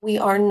We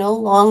are no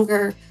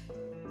longer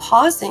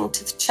pausing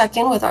to check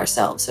in with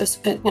ourselves.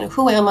 So,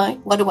 who am I?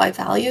 What do I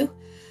value?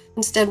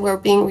 Instead, we're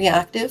being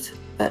reactive.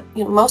 But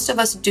most of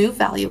us do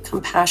value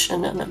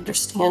compassion and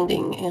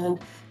understanding and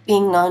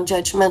being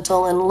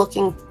non-judgmental and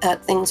looking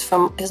at things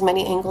from as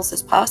many angles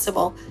as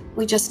possible.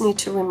 We just need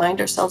to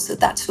remind ourselves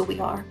that that's who we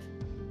are.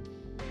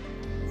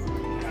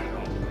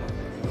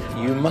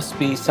 You must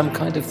be some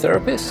kind of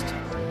therapist.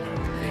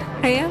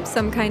 I am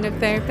some kind of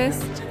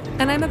therapist,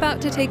 and I'm about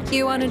to take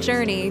you on a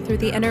journey through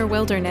the inner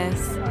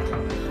wilderness.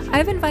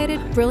 I've invited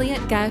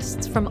brilliant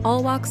guests from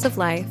all walks of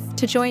life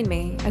to join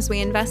me as we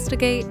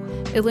investigate,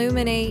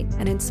 illuminate,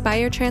 and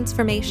inspire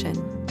transformation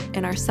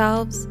in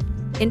ourselves,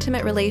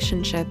 intimate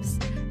relationships,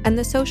 and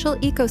the social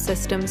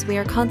ecosystems we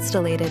are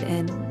constellated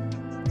in.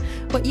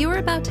 What you are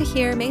about to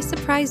hear may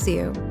surprise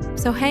you,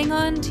 so hang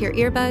on to your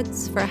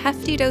earbuds for a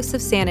hefty dose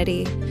of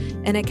sanity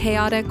in a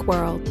chaotic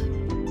world.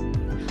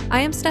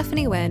 I am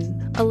Stephanie Wynn,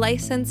 a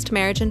licensed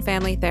marriage and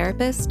family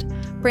therapist,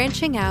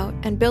 branching out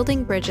and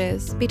building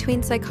bridges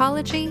between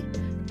psychology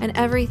and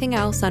everything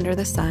else under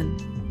the sun.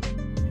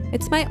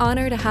 It's my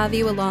honor to have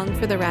you along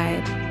for the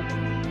ride.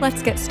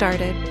 Let's get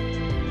started.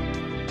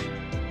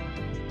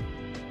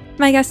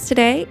 My guest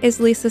today is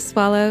Lisa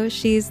Swallow.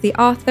 She's the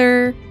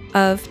author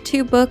of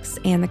 2 books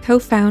and the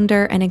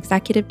co-founder and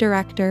executive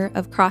director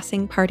of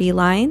Crossing Party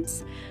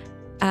Lines.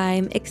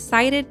 I'm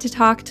excited to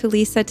talk to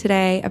Lisa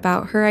today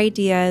about her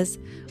ideas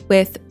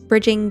with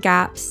bridging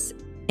gaps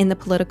in the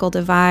political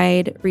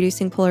divide,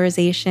 reducing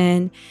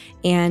polarization,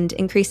 and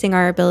increasing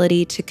our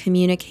ability to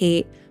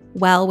communicate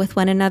well with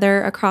one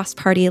another across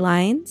party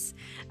lines.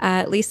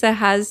 Lisa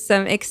has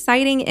some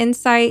exciting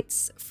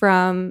insights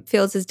from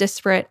fields as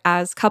disparate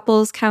as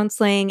couples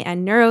counseling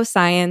and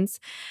neuroscience.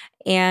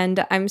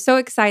 And I'm so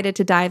excited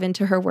to dive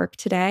into her work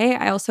today.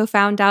 I also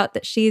found out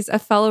that she's a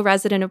fellow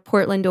resident of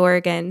Portland,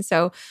 Oregon.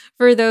 So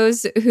for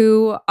those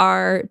who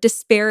are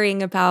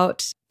despairing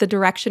about the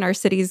direction our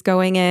city's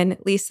going in,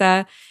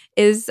 Lisa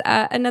is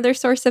another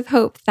source of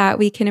hope that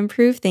we can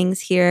improve things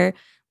here.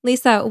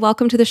 Lisa,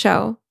 welcome to the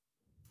show.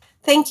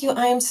 Thank you.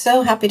 I am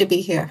so happy to be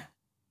here.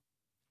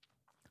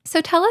 So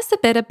tell us a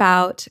bit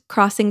about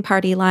Crossing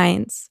Party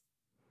Lines.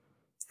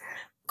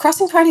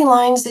 Crossing Party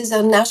Lines is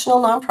a national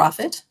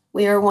nonprofit.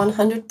 We are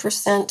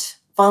 100%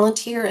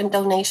 volunteer and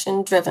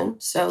donation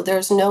driven, so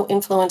there's no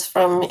influence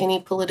from any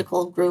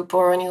political group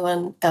or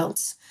anyone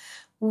else.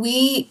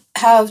 We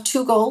have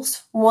 2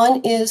 goals.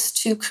 One is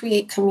to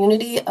create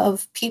community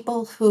of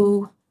people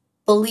who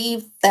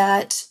believe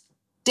that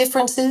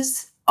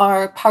differences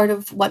are part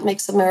of what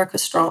makes America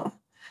strong.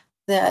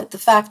 That the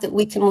fact that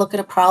we can look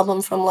at a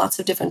problem from lots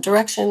of different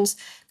directions,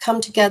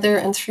 come together,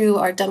 and through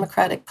our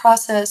democratic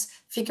process,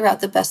 figure out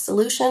the best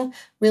solution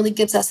really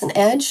gives us an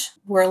edge.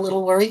 We're a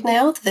little worried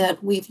now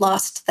that we've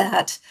lost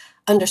that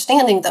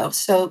understanding, though.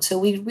 So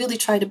we really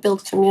try to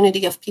build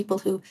community of people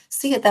who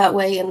see it that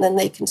way, and then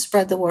they can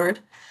spread the word.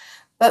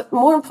 But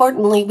more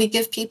importantly, we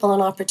give people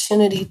an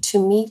opportunity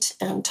to meet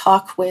and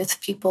talk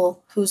with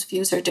people whose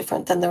views are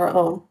different than their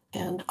own.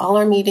 And all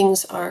our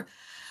meetings are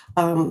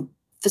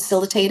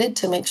facilitated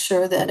to make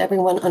sure that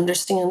everyone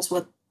understands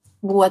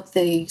what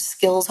the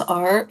skills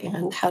are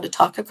and how to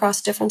talk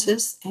across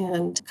differences,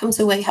 and comes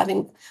away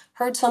having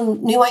heard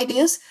some new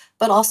ideas,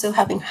 but also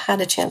having had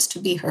a chance to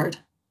be heard.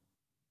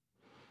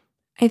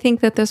 I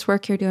think that this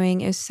work you're doing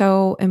is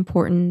so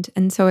important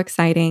and so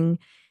exciting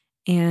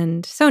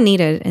and so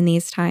needed in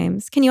these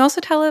times. Can you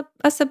also tell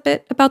us a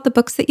bit about the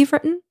books that you've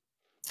written?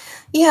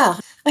 Yeah,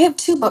 I have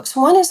 2 books.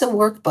 One is a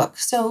workbook.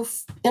 So,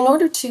 in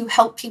order to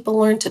help people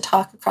learn to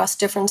talk across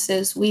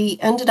differences, we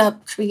ended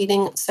up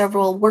creating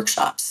several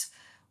workshops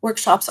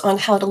on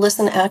how to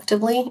listen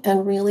actively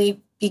and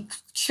really be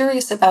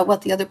curious about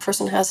what the other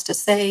person has to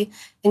say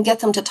and get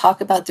them to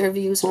talk about their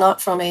views,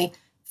 not from a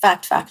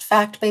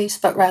fact base,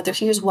 but rather,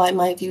 here's why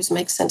my views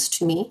make sense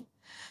to me.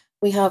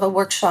 We have a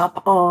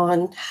workshop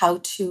on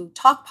how to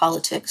talk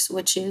politics,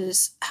 which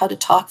is how to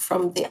talk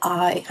from the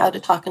I, how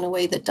to talk in a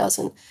way that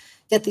doesn't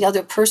get the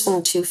other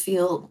person to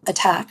feel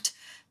attacked,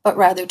 but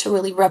rather to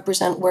really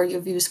represent where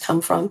your views come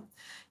from.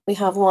 We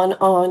have one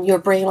on your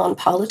brain on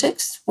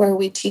politics, where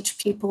we teach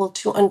people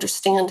to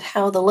understand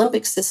how the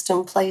limbic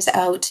system plays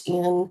out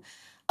in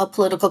a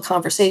political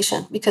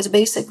conversation, because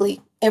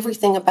basically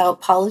everything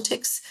about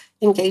politics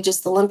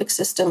engages the limbic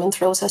system and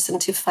throws us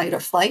into fight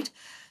or flight.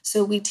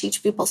 So we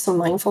teach people some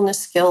mindfulness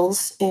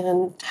skills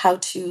and how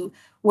to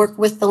work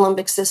with the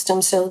limbic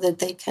system so that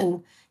they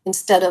can,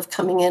 instead of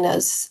coming in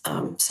as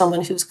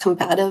someone who's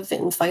combative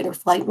in fight or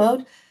flight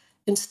mode,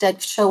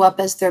 instead show up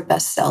as their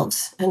best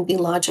selves and be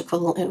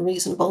logical and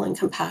reasonable and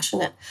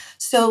compassionate.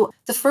 So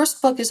the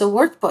first book is a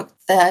workbook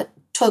that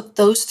took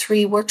those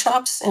 3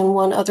 workshops and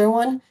one other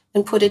one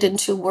and put it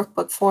into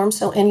workbook form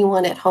so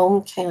anyone at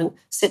home can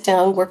sit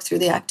down, work through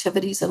the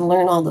activities, and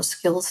learn all those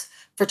skills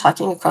for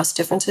talking across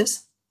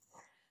differences.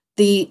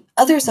 The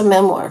other is a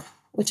memoir,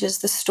 which is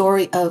the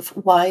story of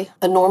why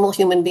a normal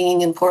human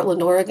being in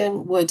Portland,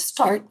 Oregon would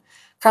start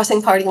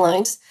crossing party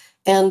lines,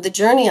 and the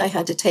journey I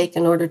had to take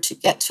in order to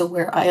get to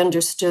where I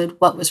understood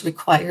what was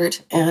required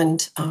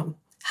and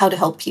how to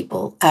help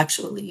people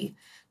actually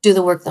do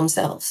the work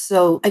themselves.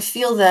 So I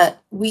feel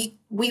that we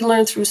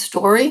learn through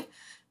story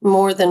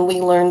more than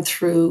we learn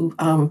through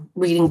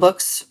reading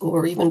books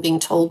or even being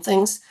told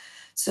things.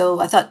 So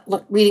I thought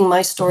reading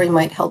my story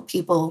might help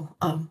people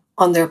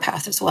on their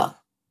path as well.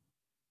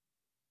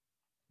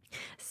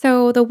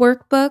 So the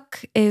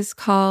workbook is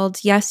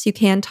called Yes, You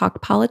Can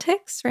Talk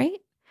Politics, right?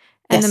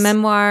 And the Yes,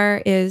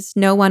 memoir is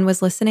No One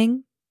Was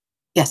Listening.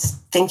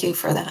 yes. Thank you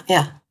for that.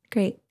 Yeah.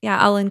 Great. Yeah,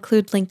 I'll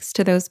include links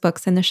to those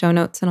books in the show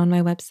notes and on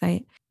my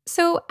website.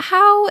 So,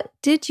 how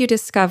did you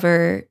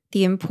discover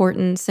the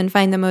importance and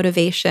find the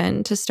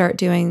motivation to start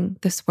doing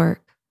this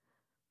work?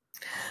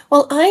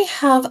 Well, I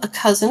have a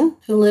cousin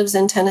who lives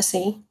in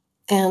Tennessee,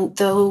 and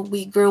though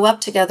we grew up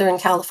together in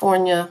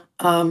California,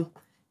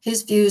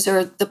 his views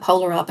are the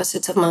polar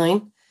opposites of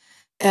mine.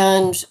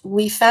 And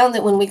we found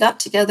that when we got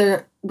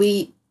together,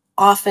 we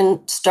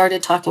often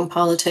started talking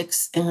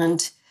politics,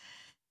 and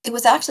it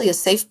was actually a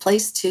safe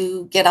place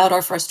to get out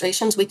our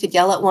frustrations. We could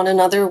yell at one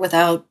another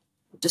without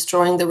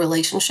destroying the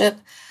relationship,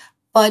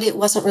 but it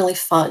wasn't really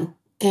fun.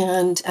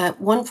 And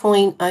at one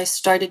point, I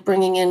started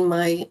bringing in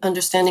my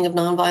understanding of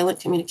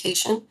nonviolent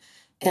communication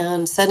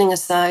and setting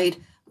aside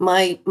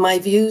my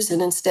views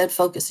and instead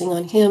focusing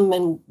on him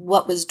and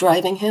what was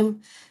driving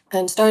him,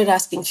 and started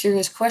asking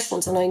curious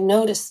questions. And I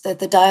noticed that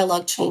the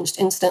dialogue changed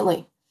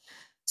instantly.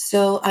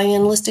 So I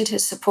enlisted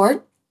his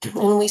support,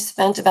 and we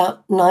spent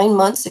about 9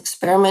 months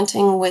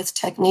experimenting with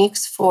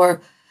techniques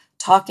for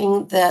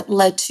talking that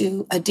led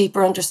to a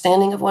deeper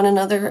understanding of one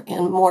another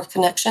and more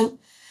connection.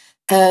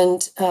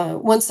 And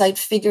once I'd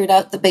figured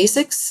out the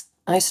basics,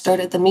 I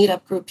started the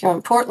meetup group here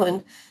in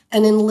Portland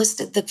and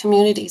enlisted the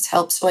community's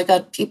help. So I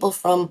got people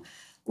from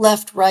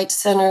left, right,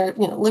 center,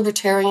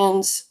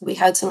 libertarians. We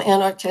had some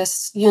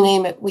anarchists, you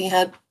name it. We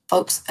had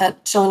folks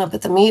showing up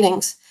at the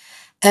meetings.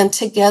 And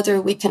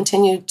together we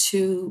continued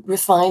to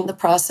refine the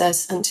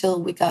process until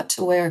we got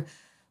to where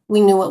we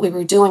knew what we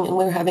were doing and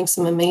we were having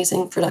some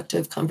amazing,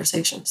 productive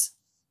conversations.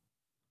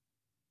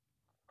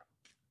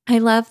 I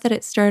love that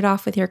it started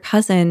off with your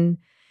cousin.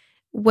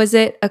 Was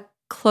it a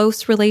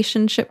close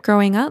relationship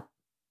growing up?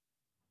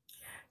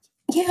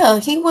 Yeah,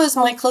 he was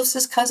my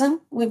closest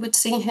cousin. We would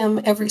see him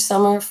every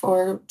summer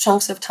for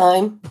chunks of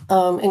time,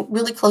 and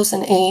really close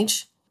in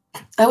age.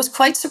 I was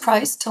quite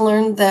surprised to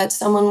learn that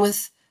someone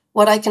with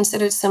what I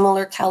considered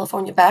similar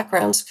California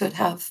backgrounds could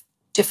have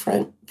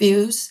different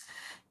views.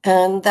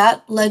 And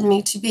that led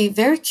me to be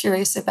very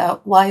curious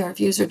about why our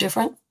views are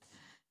different,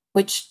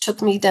 which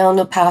took me down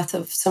a path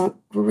of some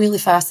really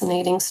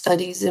fascinating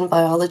studies in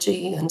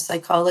biology and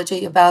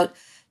psychology about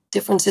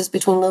differences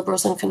between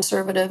liberals and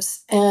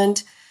conservatives.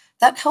 And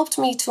that helped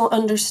me to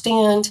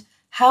understand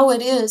how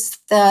it is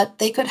that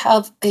they could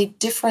have a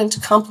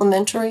different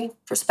complementary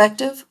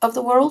perspective of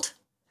the world.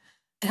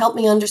 It helped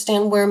me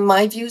understand where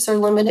my views are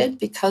limited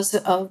because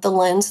of the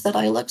lens that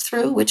I look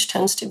through, which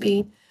tends to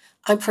be,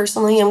 I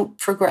personally am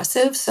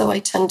progressive, so I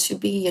tend to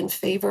be in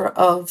favor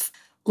of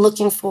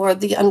looking for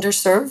the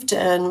underserved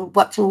and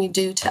what can we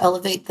do to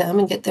elevate them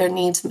and get their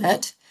needs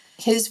met.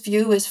 His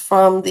view is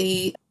from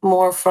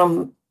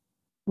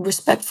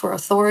respect for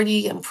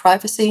authority and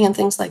privacy and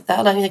things like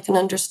that.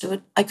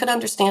 I could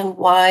understand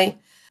why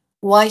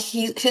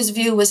his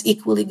view was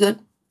equally good.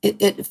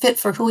 It fit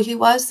for who he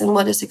was and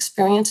what his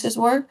experiences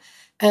were.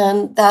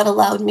 And that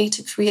allowed me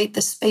to create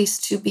the space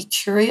to be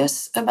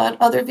curious about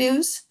other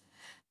views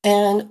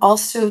and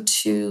also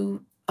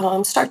to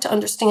start to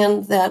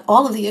understand that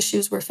all of the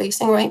issues we're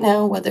facing right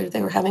now, whether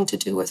they were having to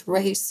do with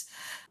race,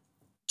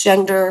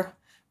 gender,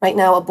 right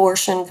now,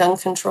 abortion, gun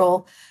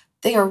control,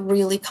 they are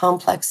really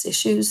complex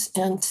issues.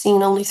 And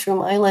seen only through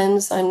my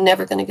lens, I'm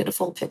never going to get a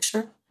full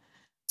picture.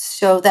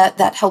 So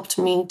that helped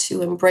me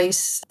to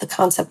embrace the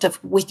concept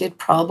of wicked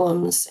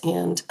problems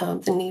and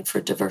the need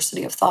for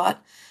diversity of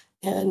thought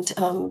and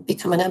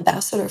become an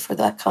ambassador for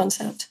that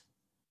concept.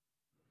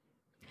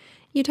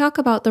 You talk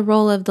about the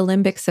role of the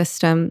limbic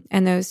system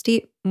and those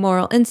deep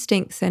moral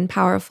instincts and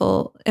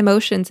powerful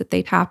emotions that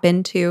they tap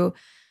into.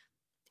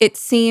 It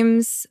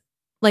seems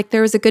like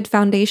there was a good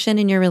foundation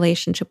in your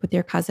relationship with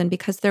your cousin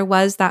because there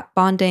was that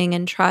bonding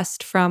and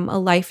trust from a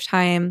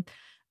lifetime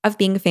of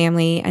being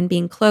family and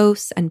being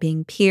close and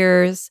being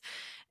peers.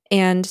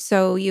 And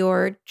so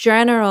your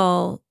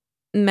general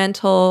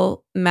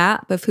mental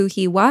map of who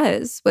he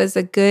was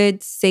a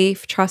good,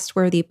 safe,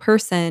 trustworthy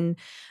person.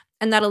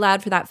 And that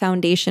allowed for that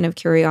foundation of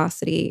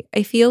curiosity.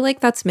 I feel like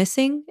that's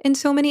missing in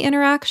so many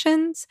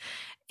interactions.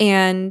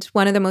 And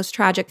one of the most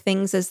tragic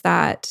things is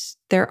that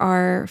there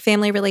are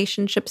family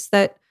relationships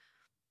that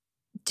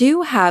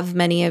do have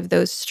many of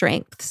those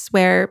strengths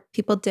where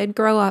people did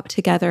grow up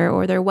together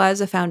or there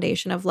was a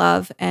foundation of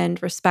love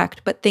and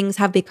respect, but things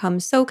have become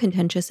so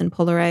contentious and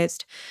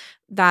polarized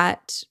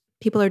that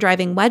people are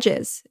driving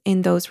wedges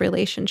in those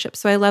relationships.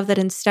 So I love that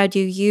instead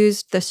you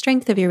used the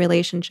strength of your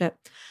relationship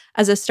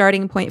as a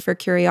starting point for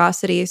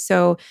curiosity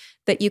so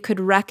that you could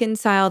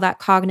reconcile that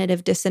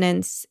cognitive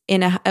dissonance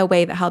in a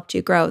way that helped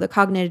you grow. The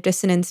cognitive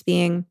dissonance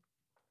being,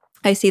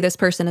 I see this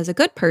person as a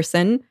good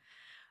person,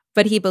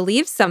 but he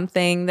believes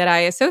something that I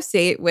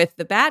associate with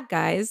the bad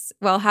guys.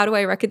 Well, how do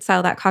I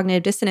reconcile that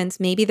cognitive dissonance?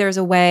 Maybe there's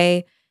a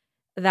way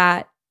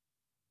that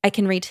I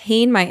can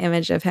retain my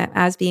image of him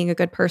as being a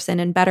good person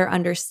and better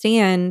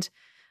understand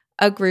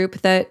a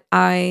group that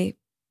I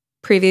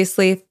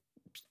previously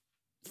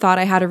thought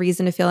I had a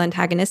reason to feel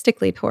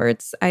antagonistically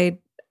towards. I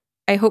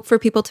hope for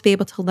people to be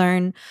able to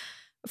learn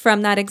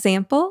from that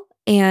example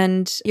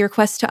and your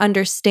quest to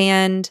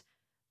understand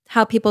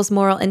how people's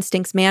moral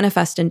instincts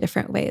manifest in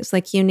different ways.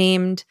 Like you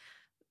named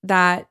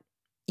that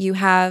you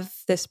have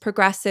this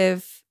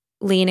progressive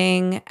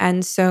leaning,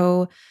 and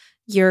so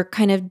your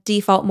kind of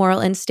default moral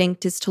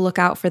instinct is to look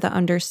out for the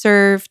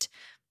underserved.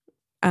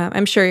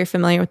 I'm sure you're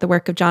familiar with the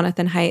work of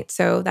Jonathan Haidt,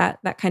 so that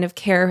kind of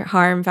care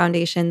harm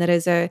foundation that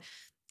is a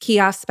key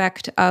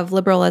aspect of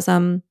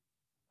liberalism.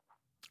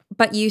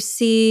 But you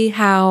see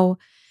how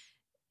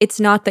it's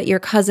not that your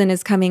cousin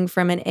is coming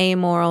from an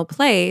amoral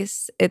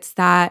place, it's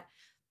that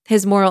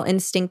his moral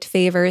instinct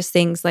favors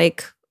things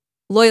like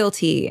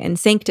loyalty and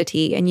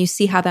sanctity, and you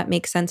see how that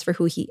makes sense for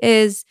who he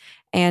is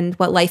and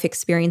what life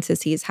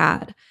experiences he's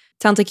had.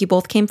 Sounds like you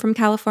both came from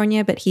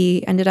California, but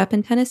he ended up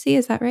in Tennessee.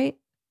 Is that right?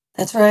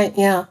 That's right.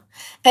 Yeah.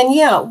 And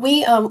yeah,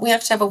 we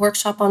actually have a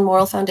workshop on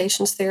moral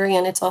foundations theory,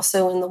 and it's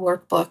also in the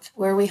workbook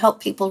where we help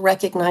people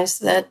recognize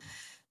that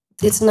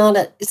it's not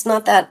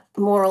that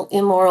moral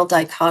immoral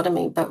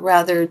dichotomy, but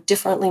rather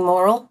differently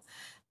moral.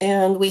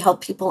 And we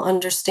help people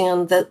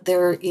understand that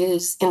there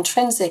is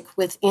intrinsic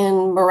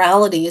within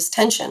morality is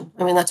tension.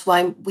 I mean, that's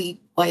why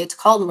it's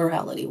called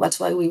morality. That's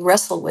why we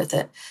wrestle with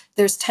it.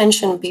 There's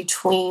tension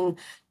between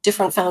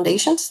different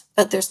foundations,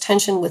 but there's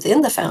tension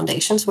within the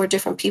foundations where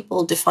different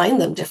people define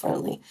them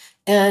differently.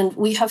 And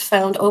we have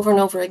found over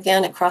and over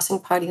again at Crossing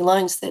Party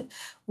Lines that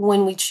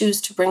when we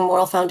choose to bring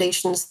moral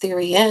foundations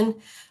theory in,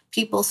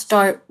 people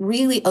start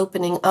really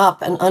opening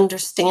up and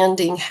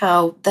understanding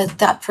how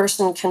that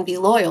person can be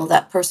loyal,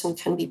 that person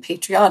can be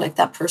patriotic,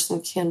 that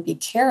person can be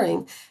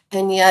caring,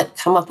 and yet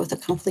come up with a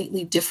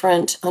completely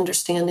different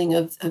understanding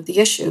of the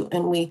issue.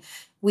 And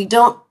we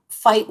don't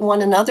fight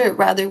one another,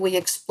 rather we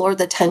explore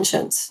the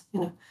tensions,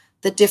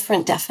 the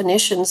different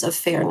definitions of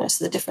fairness,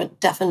 the different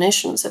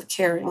definitions of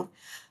caring.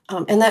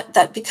 And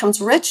that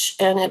becomes rich,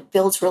 and it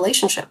builds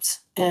relationships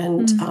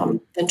and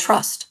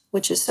trust,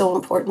 which is so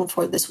important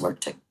for this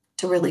work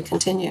to really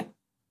continue.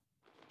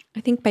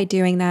 I think by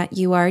doing that,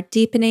 you are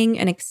deepening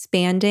and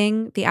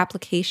expanding the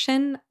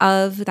application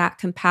of that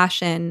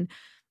compassion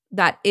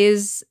that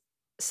is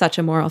such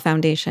a moral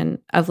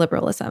foundation of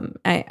liberalism.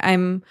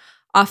 I'm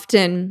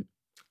often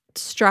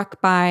struck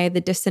by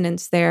the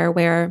dissonance there,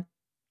 where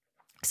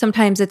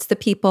sometimes it's the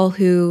people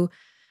who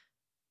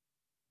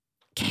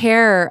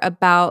care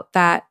about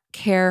that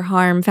care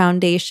harm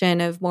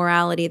foundation of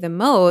morality the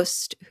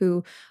most,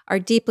 who are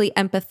deeply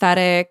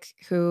empathetic,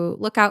 who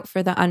look out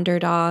for the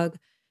underdog.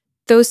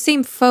 Those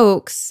same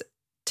folks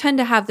tend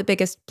to have the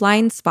biggest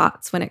blind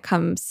spots when it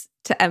comes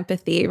to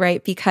empathy,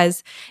 right?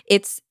 Because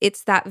it's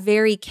that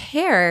very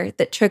care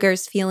that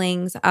triggers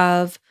feelings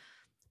of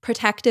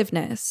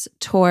protectiveness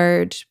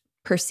toward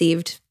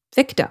perceived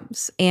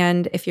victims.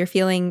 And if you're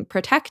feeling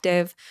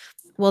protective,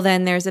 well,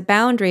 then there's a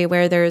boundary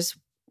where there's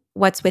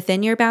what's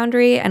within your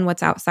boundary and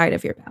what's outside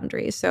of your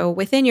boundary. So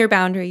within your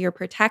boundary, you're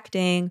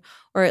protecting,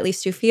 or at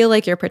least you feel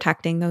like you're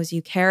protecting those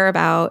you care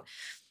about.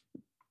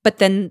 But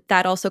then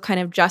that also kind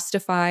of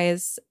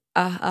justifies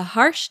a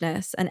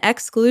harshness, an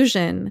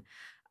exclusion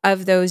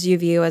of those you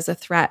view as a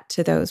threat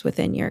to those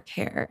within your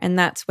care. And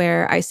that's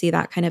where I see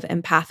that kind of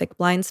empathic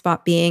blind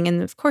spot being.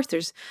 And of course,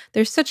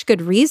 there's such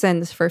good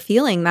reasons for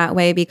feeling that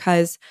way,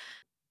 because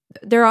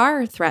there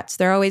are threats.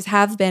 There always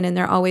have been, and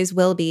there always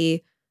will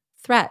be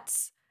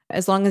threats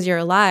as long as you're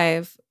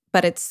alive.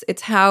 But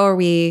it's how are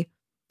we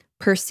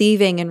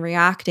perceiving and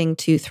reacting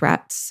to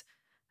threats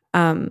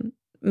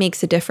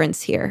makes a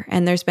difference here.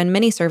 And there's been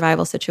many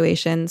survival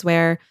situations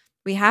where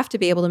we have to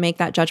be able to make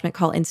that judgment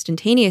call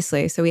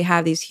instantaneously. So we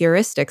have these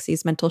heuristics,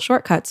 these mental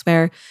shortcuts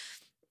where,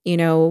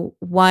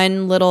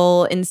 one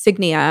little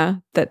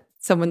insignia that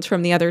someone's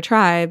from the other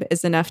tribe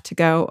is enough to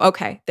go,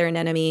 okay, they're an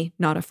enemy,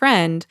 not a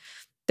friend.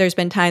 There's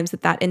been times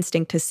that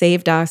instinct has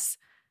saved us.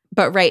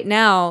 But right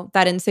now,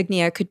 that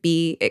insignia could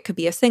be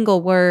a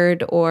single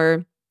word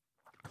or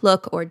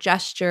look or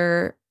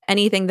gesture,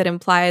 anything that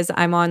implies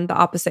I'm on the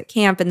opposite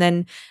camp. And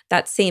then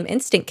that same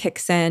instinct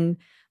kicks in.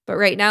 But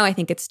right now, I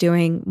think it's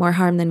doing more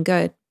harm than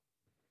good.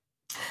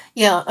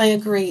 Yeah, I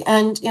agree.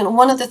 And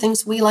one of the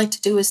things we like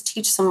to do is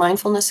teach some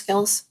mindfulness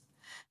skills.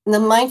 And the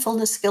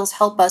mindfulness skills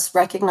help us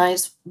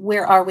recognize,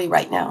 where are we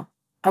right now?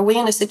 Are we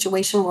in a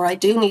situation where I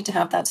do need to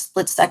have that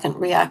split second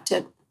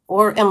reacted?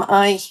 Or am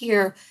I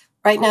here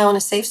right now in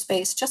a safe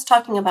space just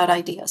talking about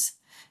ideas?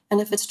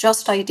 And if it's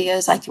just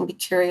ideas, I can be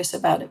curious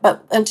about it.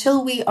 But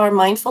until we are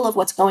mindful of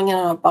what's going on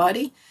in our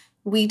body,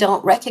 we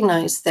don't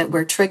recognize that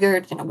we're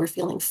triggered, we're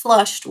feeling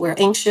flushed, we're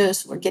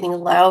anxious, we're getting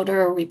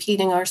louder,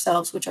 repeating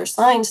ourselves, which are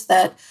signs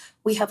that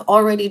we have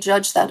already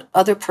judged that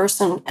other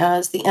person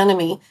as the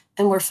enemy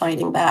and we're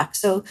fighting back.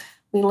 So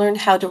we learn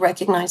how to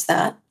recognize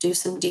that, do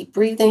some deep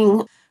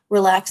breathing,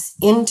 relax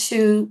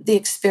into the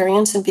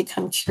experience and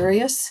become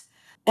curious,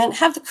 and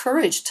have the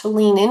courage to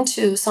lean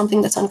into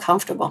something that's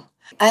uncomfortable.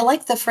 I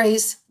like the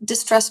phrase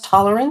distress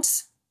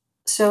tolerance.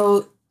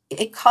 So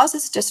it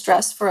causes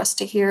distress for us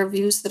to hear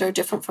views that are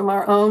different from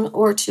our own,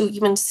 or to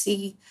even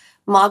see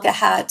MAGA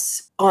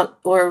hats on,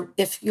 or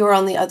if you're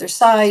on the other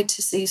side,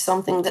 to see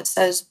something that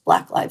says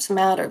Black Lives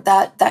Matter.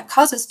 That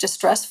causes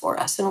distress for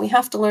us, and we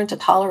have to learn to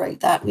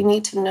tolerate that. We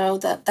need to know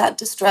that that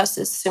distress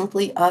is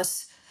simply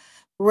us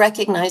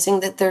recognizing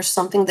that there's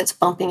something that's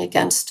bumping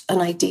against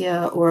an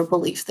idea or a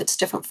belief that's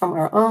different from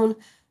our own.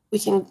 We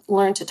can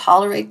learn to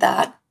tolerate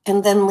that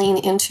and then lean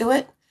into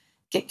it,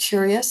 get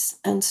curious,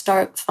 and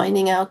start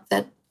finding out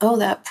that, oh,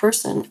 that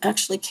person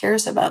actually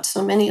cares about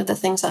so many of the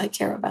things I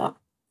care about.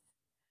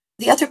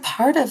 The other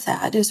part of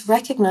that is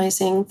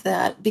recognizing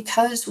that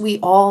because we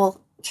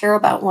all care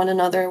about one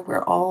another,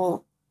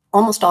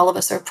 almost all of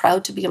us are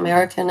proud to be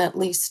American, at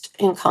least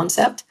in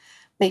concept,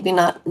 maybe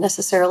not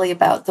necessarily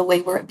about the way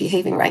we're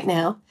behaving right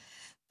now,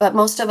 but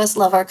most of us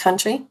love our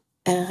country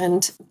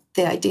and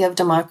the idea of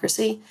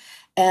democracy.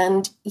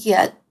 And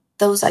yet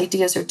those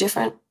ideas are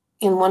different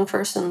in one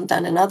person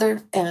than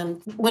another.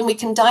 And when we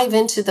can dive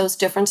into those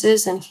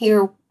differences and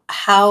hear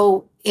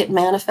how it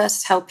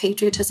manifests, how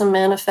patriotism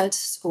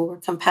manifests, or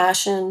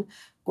compassion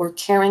or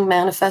caring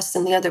manifests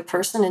in the other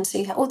person, and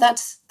see how, oh,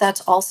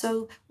 that's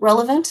also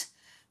relevant.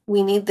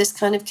 We need this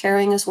kind of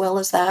caring as well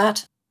as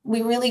that.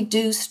 We really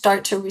do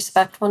start to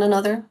respect one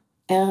another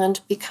and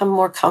become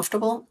more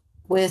comfortable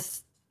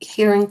with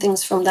hearing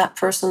things from that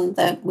person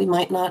that we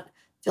might not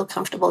feel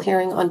comfortable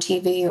hearing on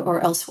TV or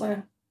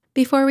elsewhere.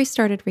 Before we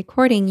started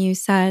recording, you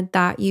said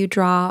that you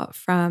draw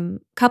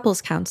from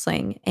couples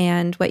counseling.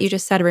 And what you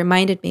just said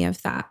reminded me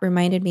of that,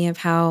 reminded me of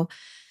how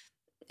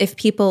if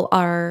people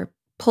are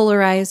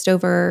polarized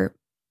over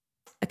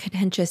a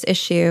contentious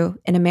issue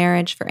in a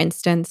marriage, for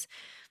instance,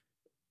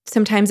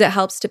 sometimes it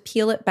helps to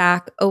peel it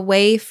back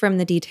away from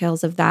the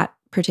details of that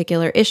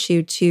particular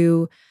issue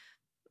to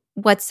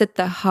what's at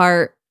the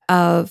heart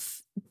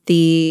of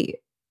the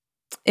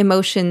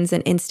emotions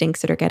and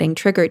instincts that are getting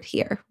triggered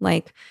here.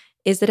 Like,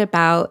 is it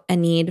about a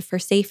need for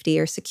safety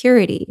or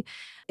security?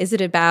 Is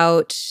it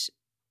about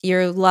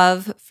your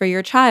love for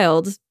your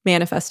child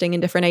manifesting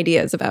in different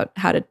ideas about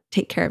how to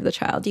take care of the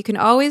child? You can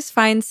always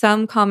find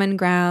some common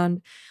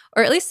ground,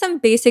 or at least some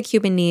basic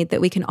human need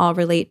that we can all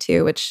relate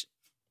to, which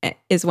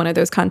is one of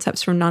those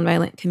concepts from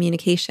nonviolent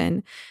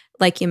communication,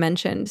 like you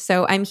mentioned.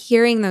 So I'm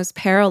hearing those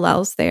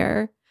parallels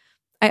there.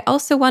 I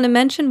also want to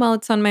mention, while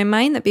it's on my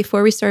mind, that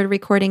before we started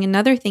recording,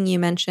 another thing you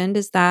mentioned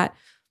is that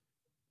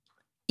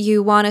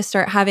you want to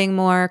start having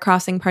more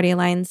Crossing Party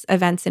Lines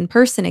events in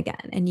person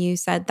again. And you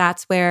said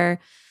that's where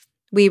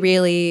we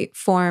really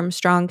form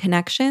strong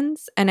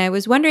connections. And I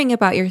was wondering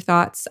about your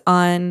thoughts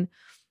on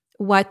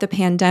what the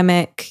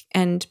pandemic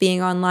and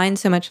being online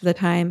so much of the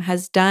time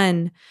has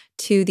done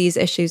to these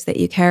issues that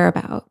you care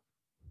about.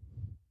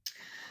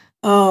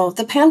 Oh,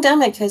 the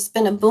pandemic has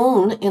been a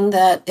boon in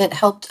that it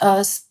helped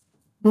us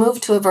move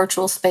to a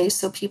virtual space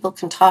so people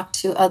can talk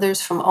to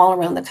others from all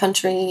around the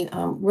country,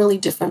 really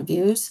different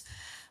views.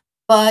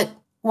 But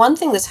one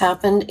thing that's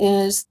happened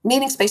is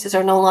meeting spaces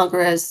are no longer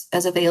as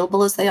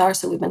available as they are.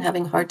 So we've been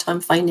having a hard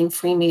time finding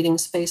free meeting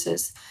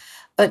spaces.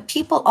 But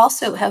people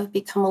also have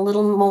become a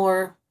little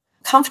more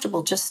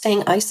comfortable just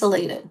staying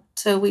isolated.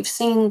 So we've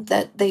seen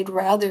that they'd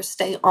rather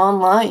stay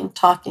online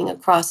talking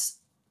across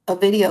a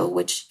video,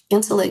 which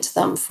insulates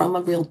them from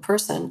a real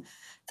person,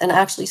 than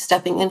actually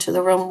stepping into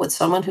the room with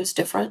someone who's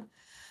different.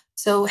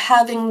 So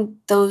having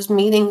those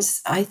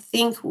meetings, I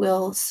think,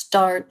 will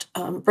start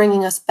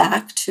bringing us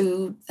back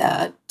to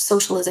that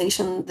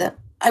socialization that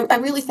I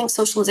really think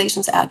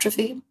socialization's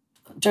atrophied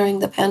during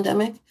the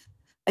pandemic.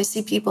 I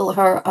see people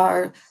who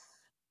are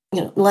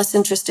less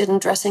interested in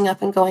dressing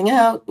up and going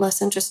out,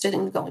 less interested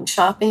in going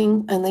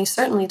shopping, and they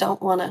certainly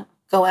don't want to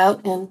go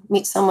out and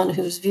meet someone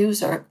whose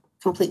views are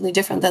completely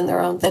different than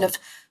their own, that have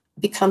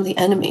become the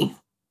enemy.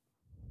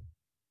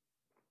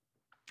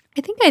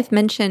 I think I've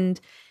mentioned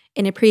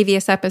in a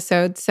previous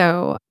episode,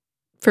 so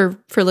for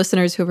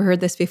listeners who have heard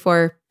this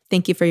before,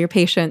 thank you for your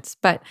patience.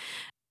 But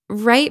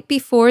right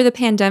before the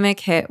pandemic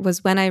hit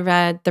was when I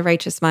read The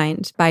Righteous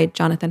Mind by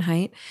Jonathan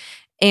Haidt.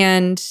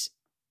 And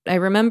I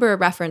remember a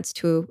reference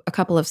to a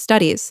couple of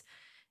studies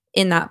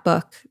in that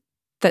book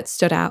that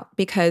stood out,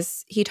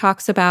 because he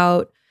talks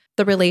about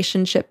the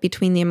relationship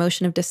between the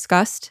emotion of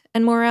disgust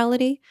and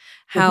morality,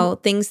 how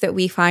things that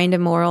we find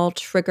immoral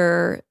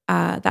trigger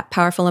that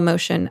powerful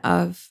emotion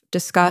of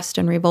disgust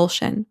and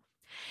revulsion.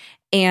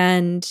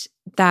 And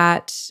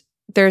that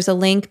there's a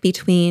link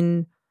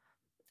between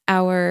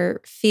our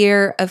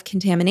fear of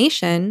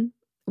contamination,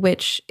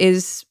 which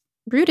is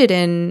rooted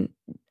in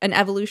an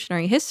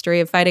evolutionary history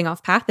of fighting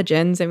off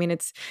pathogens. I mean,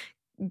 it's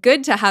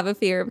good to have a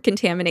fear of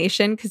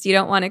contamination because you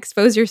don't want to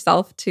expose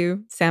yourself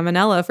to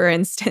salmonella, for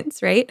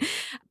instance, right?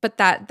 But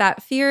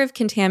that fear of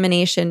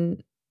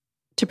contamination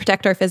to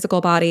protect our physical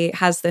body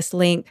has this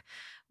link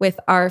with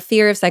our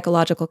fear of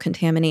psychological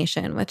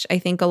contamination, which I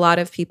think a lot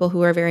of people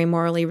who are very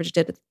morally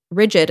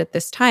rigid at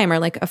this time are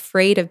like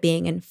afraid of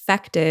being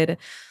infected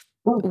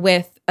Mm.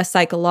 with a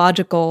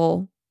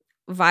psychological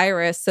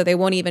virus, so they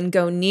won't even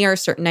go near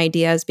certain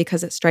ideas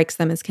because it strikes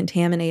them as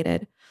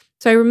contaminated.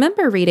 So I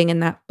remember reading in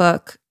that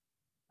book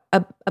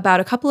about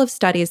a couple of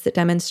studies that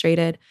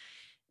demonstrated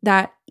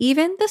that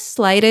even the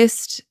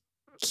slightest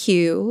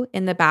cue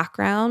in the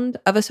background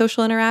of a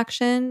social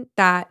interaction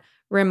that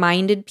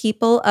reminded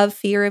people of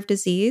fear of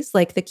disease,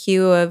 like the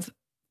cue of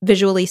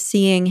visually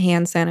seeing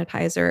hand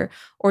sanitizer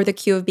or the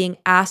cue of being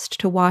asked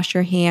to wash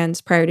your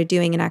hands prior to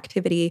doing an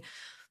activity,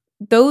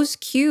 those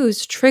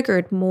cues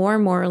triggered more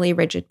morally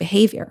rigid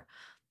behavior.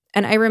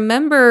 And I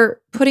remember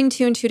putting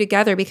two and two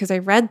together because I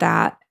read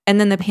that.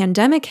 And then the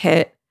pandemic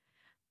hit.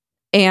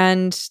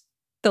 And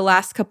the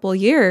last couple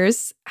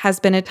years has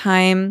been a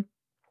time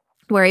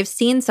where I've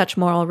seen such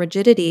moral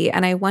rigidity.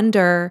 And I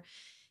wonder,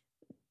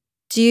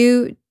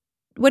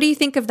 what do you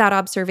think of that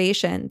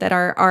observation that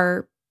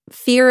our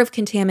fear of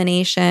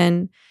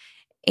contamination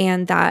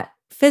and that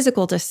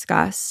physical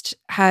disgust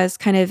has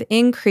kind of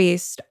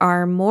increased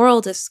our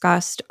moral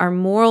disgust, our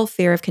moral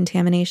fear of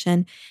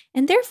contamination,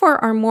 and therefore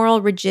our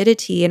moral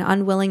rigidity and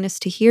unwillingness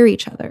to hear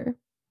each other?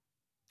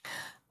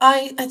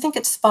 I think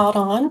it's spot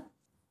on.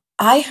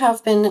 I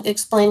have been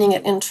explaining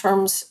it in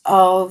terms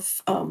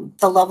of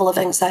the level of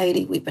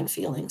anxiety we've been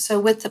feeling. So,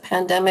 with the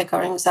pandemic,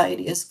 our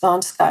anxiety has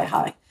gone sky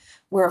high.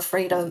 We're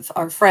afraid of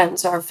our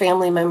friends, our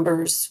family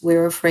members.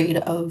 We're afraid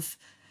of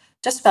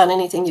just about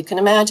anything you can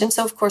imagine.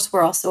 So, of course,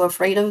 we're also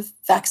afraid of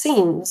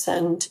vaccines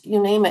and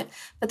you name it.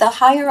 But the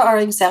higher our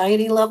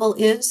anxiety level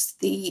is,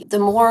 the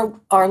more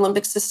our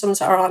limbic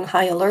systems are on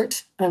high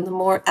alert and the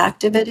more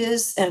active it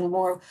is and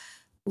more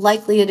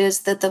likely it is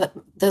that the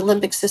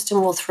limbic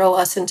system will throw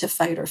us into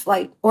fight or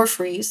flight or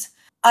freeze.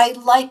 I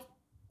like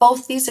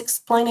both these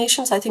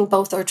explanations. I think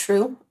both are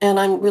true. And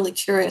I'm really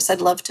curious. I'd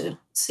love to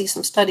see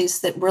some studies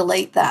that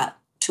relate that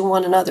to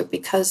one another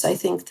because they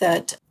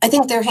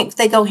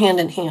go hand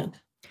in hand.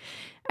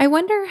 I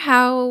wonder,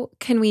 how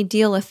can we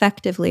deal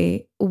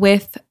effectively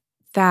with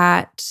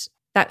that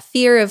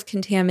fear of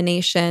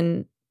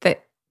contamination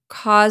that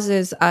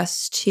causes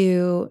us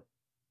to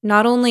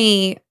not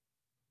only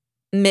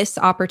miss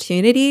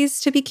opportunities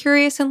to be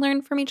curious and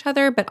learn from each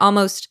other, but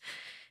almost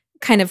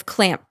kind of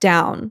clamp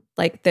down,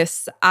 like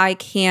this, I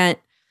can't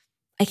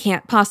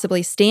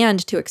possibly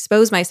stand to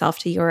expose myself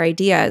to your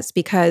ideas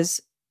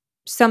because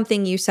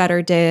something you said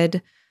or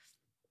did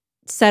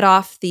set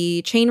off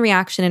the chain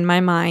reaction in my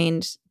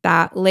mind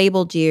that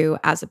labeled you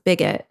as a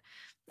bigot,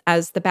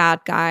 as the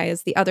bad guy,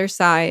 as the other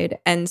side.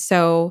 And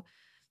so,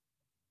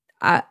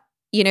 uh,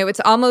 it's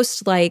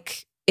almost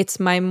like it's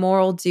my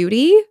moral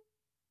duty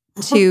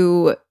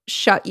to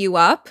shut you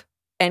up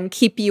and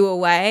keep you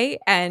away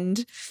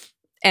and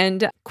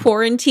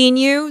quarantine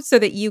you so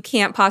that you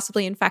can't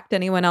possibly infect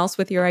anyone else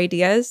with your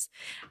ideas.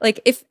 Like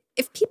if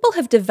people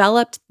have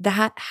developed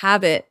that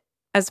habit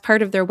as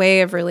part of their way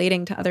of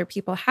relating to other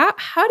people, how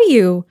do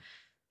you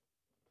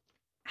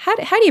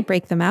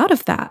break them out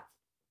of that?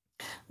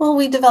 Well,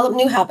 we develop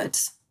new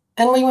habits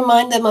and we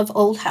remind them of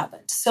old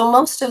habits. So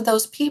most of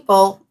those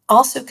people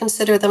also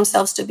consider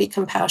themselves to be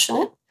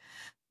compassionate,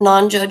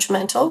 non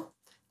judgmental,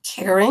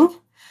 caring.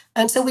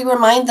 And so we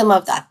remind them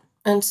of that.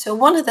 And so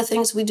one of the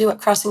things we do at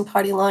Crossing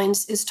Party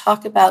Lines is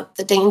talk about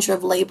the danger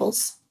of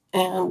labels.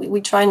 And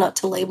we try not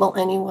to label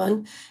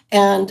anyone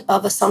and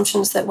of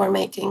assumptions that we're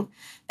making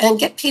and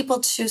get people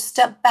to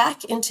step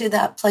back into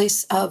that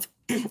place of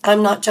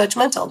I'm not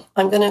judgmental.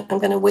 I'm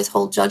gonna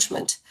withhold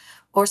judgment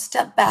or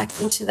step back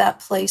into that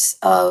place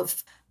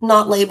of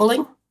not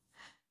labeling.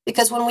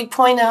 Because when we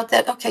point out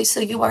that, okay, so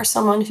you are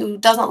someone who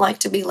doesn't like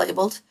to be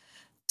labeled,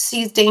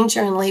 sees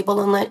danger in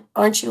label and that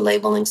aren't you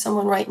labeling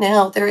someone right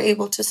now, they're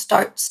able to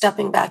start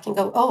stepping back and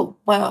go, oh,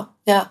 wow,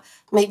 yeah,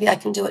 maybe I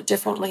can do it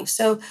differently.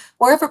 So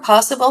wherever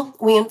possible,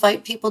 we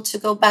invite people to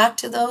go back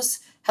to those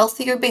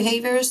healthier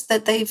behaviors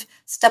that they've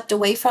stepped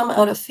away from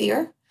out of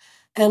fear,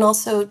 and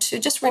also to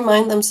just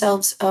remind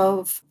themselves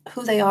of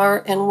who they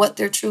are and what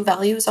their true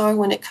values are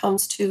when it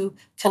comes to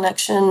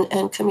connection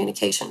and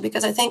communication.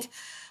 Because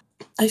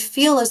I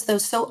feel as though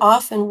so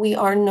often we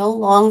are no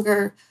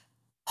longer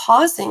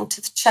pausing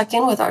to check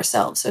in with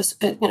ourselves.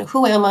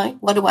 Who am I?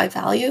 What do I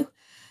value?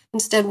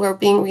 Instead, we're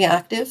being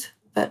reactive.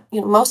 But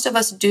most of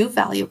us do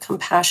value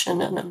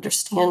compassion and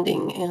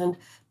understanding and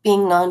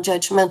being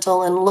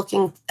non-judgmental and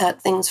looking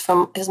at things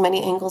from as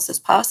many angles as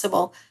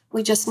possible.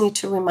 We just need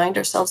to remind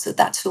ourselves that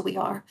that's who we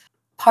are.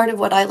 Part of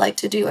what I like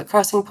to do at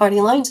Crossing Party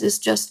Lines is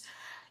just,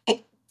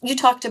 you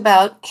talked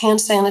about hand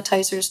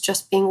sanitizers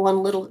just being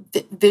one little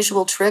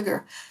visual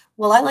trigger.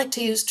 Well, I like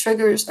to use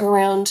triggers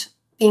around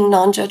being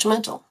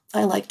non-judgmental.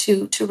 I like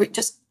to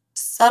just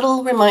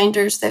subtle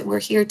reminders that we're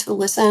here to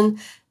listen,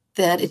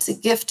 that it's a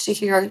gift to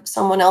hear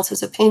someone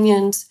else's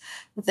opinions,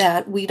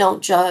 that we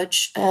don't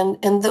judge.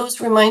 And those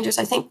reminders,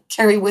 I think,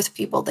 carry with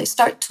people. They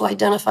start to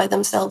identify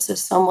themselves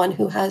as someone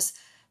who has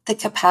the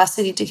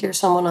capacity to hear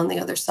someone on the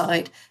other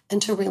side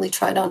and to really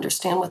try to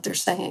understand what they're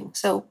saying.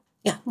 So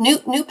yeah,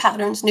 new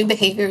patterns, new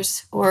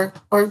behaviors, or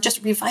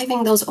just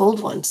reviving those old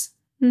ones.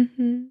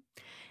 Mm-hmm.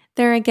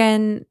 There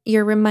again,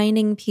 you're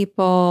reminding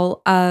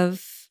people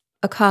of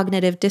a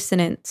cognitive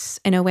dissonance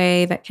in a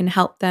way that can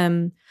help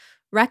them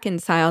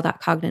reconcile that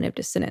cognitive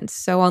dissonance.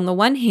 So, on the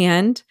one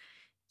hand,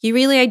 you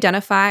really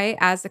identify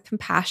as a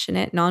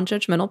compassionate,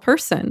 non-judgmental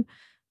person.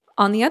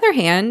 On the other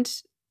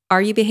hand,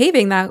 are you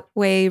behaving that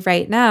way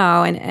right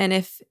now? And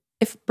if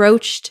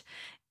broached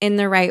in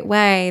the right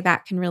way,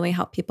 that can really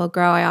help people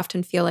grow. I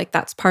often feel like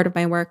that's part of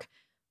my work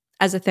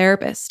as a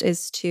therapist,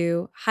 is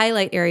to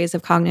highlight areas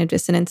of cognitive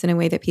dissonance in a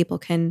way that people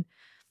can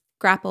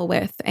grapple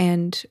with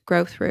and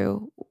grow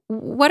through.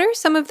 What are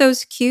some of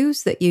those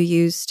cues that you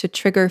use to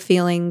trigger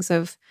feelings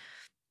of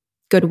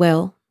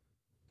goodwill?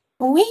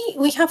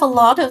 We have a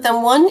lot of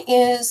them. One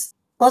is,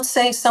 let's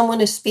say someone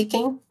is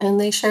speaking and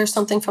they share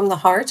something from the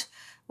heart.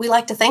 We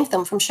like to thank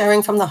them from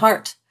sharing from the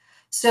heart.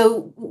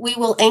 So we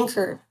will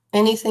anchor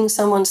anything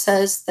someone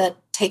says that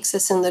takes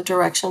us in the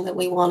direction that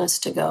we want us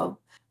to go.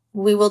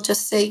 We will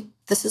just say,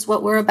 this is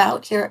what we're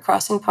about here at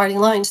Crossing Party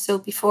Lines. So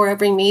before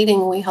every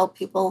meeting, we help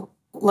people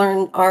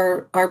learn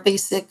our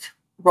basic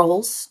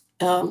roles.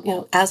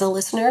 As a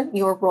listener,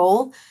 your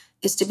role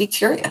is to be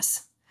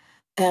curious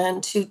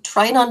and to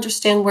try and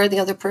understand where the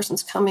other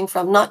person's coming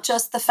from, not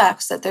just the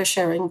facts that they're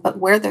sharing, but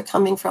where they're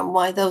coming from,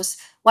 why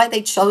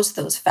they chose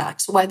those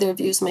facts, why their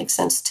views make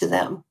sense to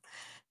them.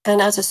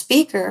 And as a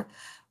speaker,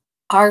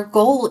 our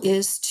goal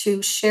is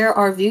to share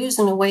our views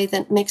in a way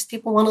that makes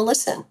people want to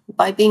listen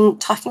by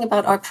talking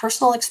about our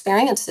personal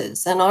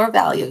experiences and our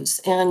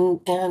values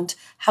and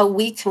how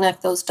we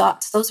connect those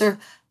dots. Those are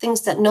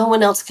things that no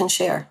one else can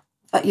share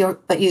but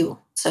you.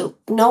 So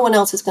no one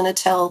else is going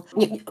to tell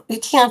you. You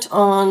can't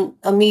on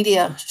a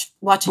media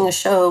watching a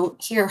show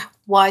hear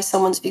why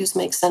someone's views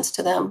make sense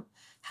to them,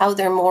 how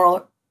their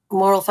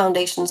moral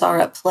foundations are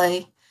at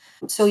play.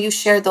 So you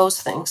share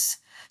those things.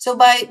 So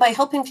by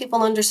helping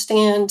people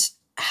understand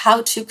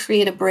how to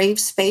create a brave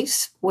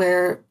space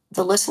where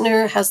the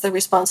listener has the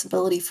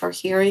responsibility for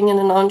hearing in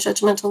a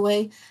non-judgmental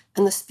way,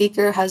 and the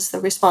speaker has the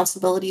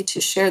responsibility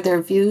to share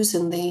their views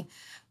in the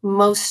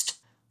most,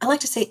 I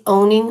like to say,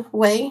 owning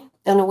way,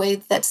 in a way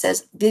that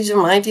says, these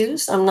are my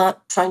views. I'm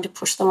not trying to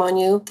push them on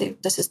you.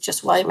 This is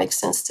just why it makes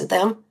sense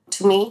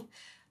to me.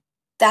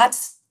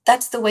 That's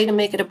the way to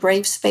make it a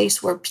brave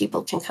space where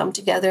people can come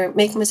together,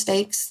 make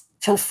mistakes,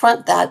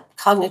 confront that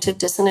cognitive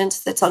dissonance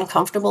that's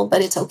uncomfortable,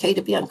 but it's okay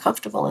to be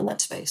uncomfortable in that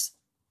space.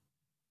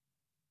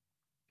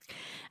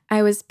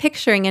 I was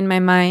picturing in my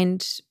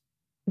mind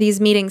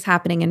these meetings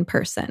happening in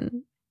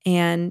person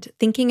and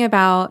thinking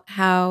about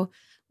how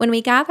when we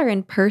gather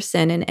in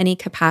person in any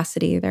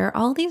capacity, there are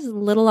all these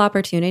little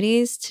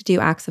opportunities to do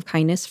acts of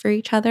kindness for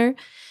each other.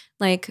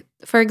 Like,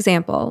 for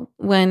example,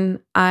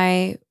 when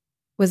I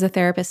was a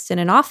therapist in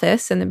an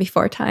office in the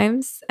before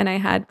times and I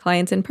had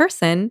clients in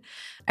person,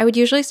 I would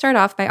usually start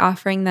off by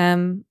offering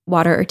them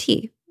water or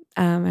tea.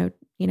 I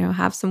would,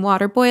 have some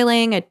water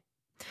boiling. I'd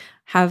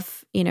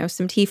have,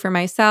 some tea for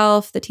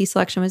myself. The tea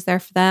selection was there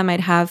for them.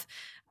 I'd have,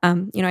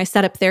 I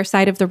set up their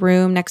side of the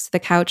room next to the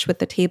couch with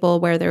the table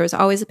where there was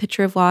always a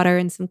pitcher of water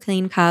and some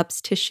clean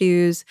cups,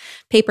 tissues,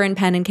 paper and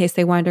pen in case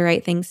they wanted to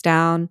write things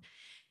down.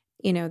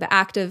 The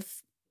act of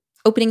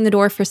opening the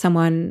door for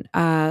someone,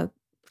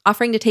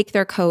 offering to take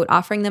their coat,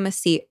 offering them a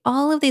seat,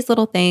 all of these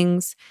little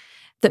things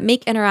that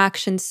make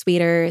interactions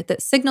sweeter,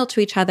 that signal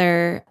to each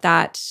other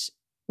that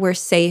we're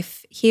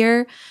safe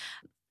here.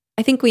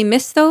 I think we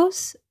miss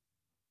those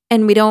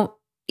and we don't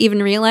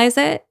even realize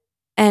it.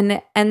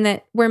 And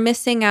that we're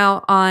missing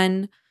out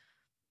on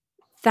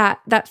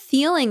that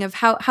feeling of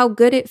how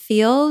good it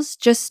feels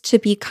just to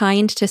be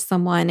kind to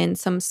someone in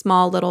some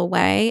small little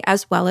way,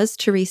 as well as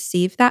to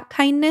receive that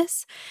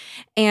kindness.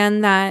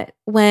 And that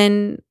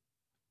when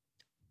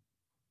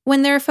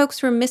there are folks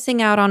who are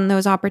missing out on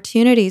those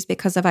opportunities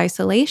because of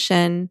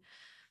isolation,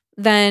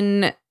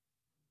 then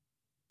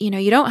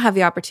you don't have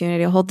the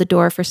opportunity to hold the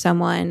door for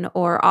someone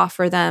or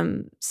offer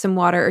them some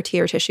water or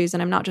tea or tissues.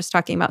 And I'm not just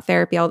talking about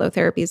therapy, although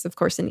therapy is, of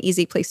course, an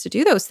easy place to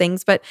do those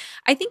things. But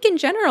I think in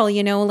general,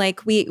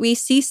 like we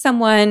see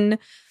someone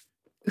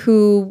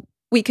who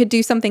we could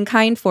do something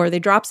kind for, they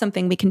drop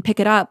something, we can pick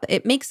it up.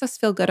 It makes us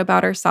feel good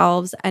about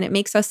ourselves and it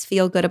makes us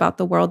feel good about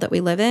the world that we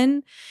live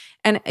in.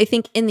 And I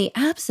think in the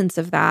absence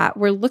of that,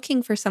 we're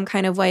looking for some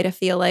kind of way to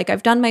feel like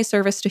I've done my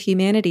service to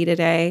humanity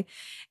today.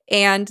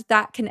 And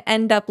that can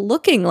end up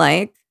looking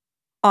like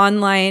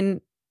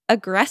online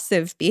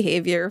aggressive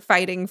behavior,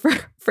 fighting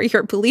for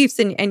your beliefs,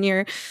 and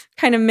you're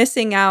kind of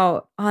missing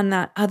out on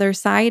that other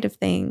side of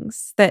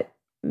things that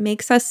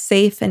makes us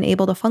safe and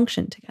able to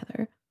function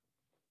together.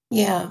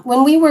 Yeah.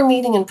 When we were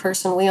meeting in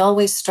person, we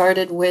always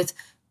started with,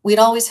 we'd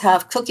always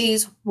have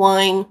cookies,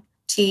 wine,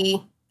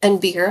 tea,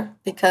 and beer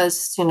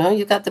because,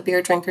 you've got the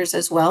beer drinkers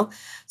as well.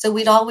 So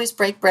we'd always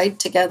break bread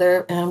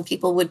together and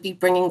people would be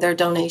bringing their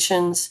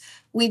donations.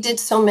 We did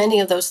so many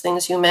of those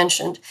things you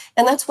mentioned.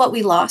 And that's what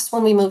we lost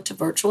when we moved to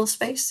virtual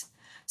space.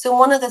 So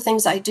one of the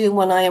things I do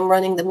when I am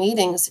running the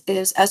meetings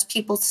is as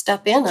people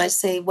step in, I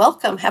say,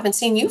 welcome, haven't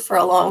seen you for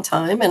a long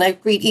time. And I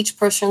greet each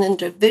person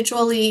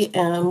individually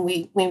and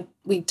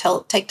we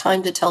take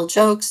time to tell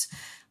jokes,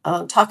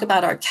 talk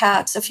about our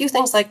cats, a few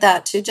things like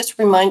that to just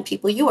remind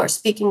people you are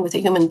speaking with a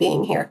human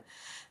being here.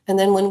 And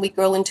then when we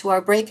go into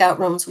our breakout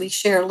rooms, we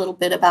share a little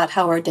bit about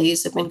how our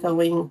days have been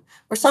going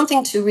or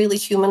something to really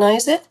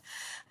humanize it.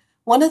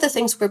 One of the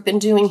things we've been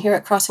doing here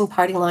at Crossing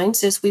Party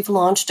Lines is we've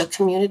launched a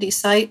community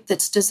site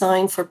that's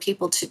designed for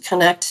people to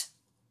connect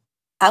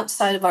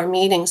outside of our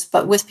meetings,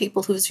 but with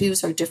people whose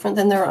views are different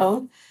than their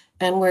own.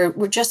 And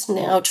we're just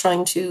now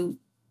trying to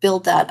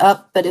build that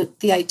up. But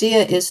the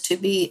idea is to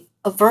be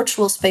a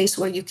virtual space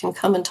where you can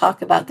come and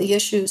talk about the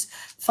issues,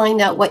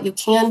 find out what you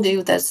can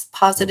do that's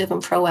positive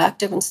and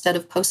proactive instead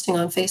of posting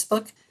on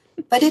Facebook.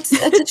 But it's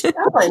a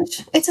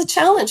challenge. It's a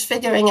challenge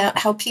figuring out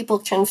how people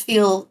can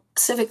feel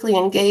civically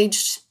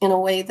engaged in a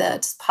way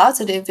that's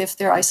positive if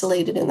they're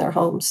isolated in their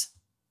homes.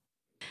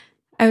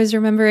 I was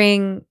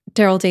remembering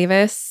Daryl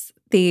Davis,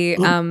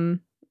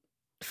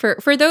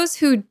 for those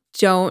who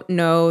don't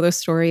know the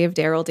story of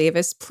Daryl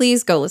Davis,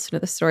 please go listen to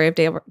the story of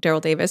Daryl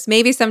Davis.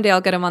 Maybe someday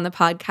I'll get him on the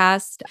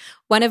podcast.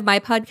 One of my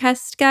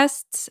podcast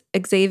guests,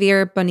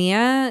 Xavier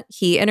Bonilla,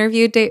 he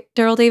interviewed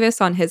Daryl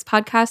Davis on his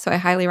podcast, so I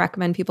highly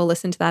recommend people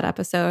listen to that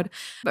episode.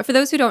 But for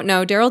those who don't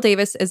know, Daryl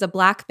Davis is a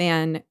Black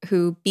man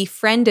who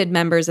befriended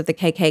members of the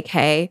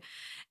KKK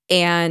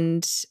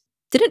and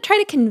didn't try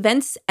to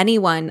convince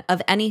anyone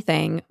of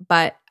anything,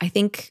 but I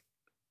think,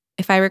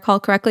 if I recall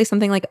correctly,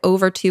 something like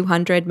over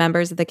 200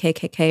 members of the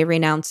KKK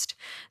renounced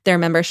their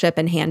membership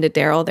and handed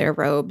Daryl their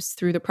robes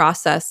through the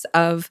process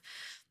of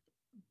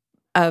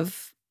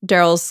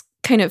Daryl's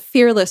kind of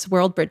fearless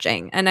world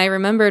bridging. And I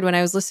remembered when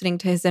I was listening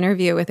to his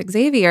interview with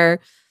Xavier,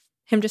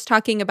 him just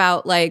talking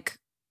about, like,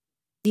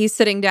 he's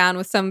sitting down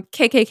with some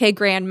KKK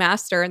Grand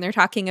Master and they're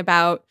talking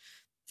about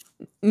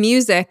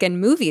music and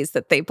movies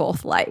that they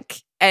both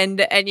like.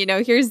 And you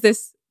know, here's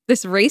this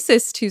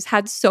racist who's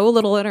had so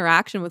little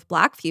interaction with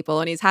Black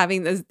people, and he's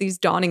having these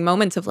dawning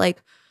moments of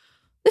like,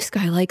 this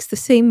guy likes the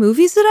same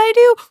movies that I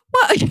do.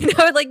 What? You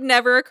know, it like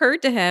never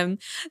occurred to him.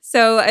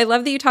 So I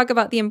love that you talk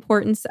about the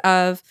importance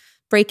of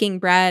breaking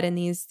bread and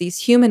these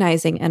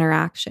humanizing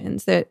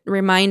interactions that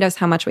remind us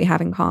how much we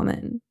have in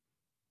common.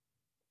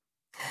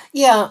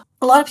 Yeah,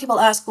 a lot of people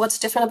ask what's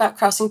different about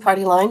Crossing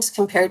Party Lines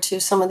compared to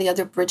some of the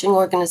other bridging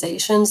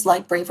organizations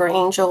like Braver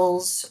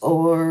Angels,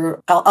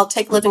 or I'll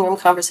take Living Room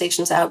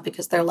Conversations out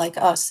because they're like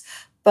us.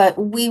 But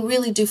we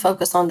really do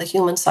focus on the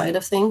human side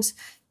of things,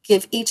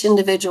 give each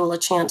individual a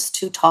chance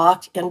to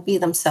talk and be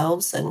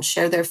themselves and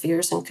share their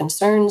fears and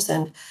concerns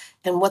and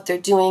what they're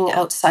doing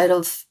outside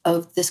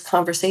of this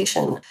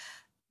conversation.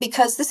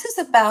 Because this is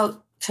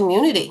about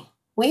community.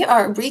 We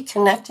are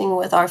reconnecting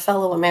with our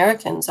fellow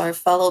Americans, our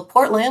fellow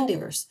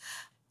Portlandiers.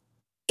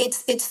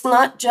 It's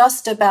not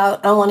just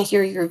about, I want to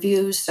hear your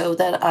views so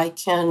that I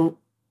can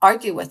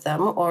argue with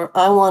them, or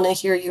I want to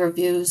hear your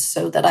views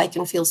so that I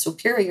can feel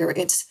superior.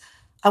 It's,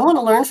 I want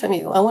to learn from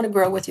you. I want to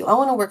grow with you. I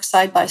want to work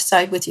side by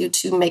side with you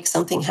to make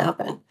something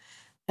happen.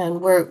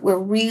 And we're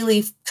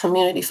really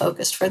community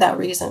focused for that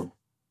reason.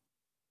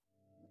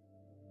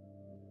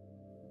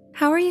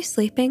 How are you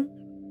sleeping?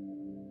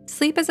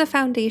 Sleep is a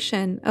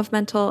foundation of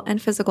mental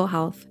and physical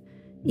health,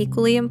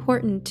 equally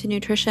important to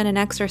nutrition and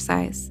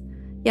exercise,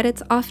 yet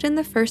it's often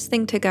the first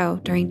thing to go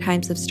during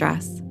times of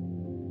stress.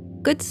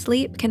 Good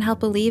sleep can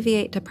help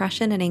alleviate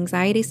depression and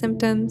anxiety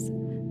symptoms,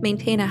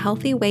 maintain a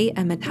healthy weight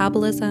and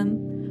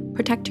metabolism,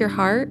 protect your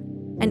heart,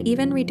 and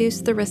even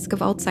reduce the risk of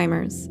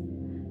Alzheimer's.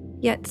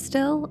 Yet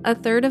still,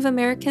 1/3 of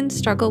Americans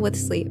struggle with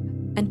sleep,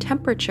 and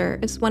temperature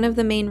is one of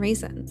the main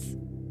reasons.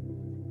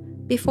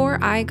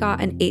 Before I got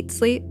an 8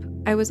 sleep,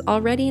 I was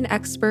already an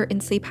expert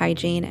in sleep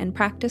hygiene and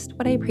practiced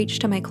what I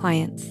preached to my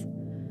clients.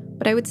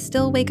 But I would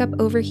still wake up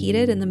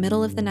overheated in the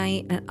middle of the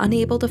night and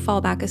unable to fall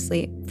back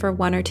asleep for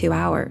 1 or 2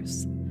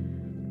 hours.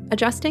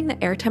 Adjusting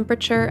the air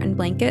temperature and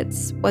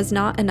blankets was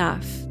not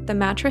enough. The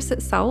mattress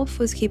itself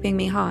was keeping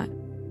me hot.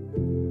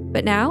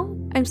 But now,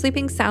 I'm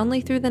sleeping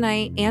soundly through the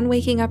night and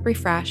waking up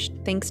refreshed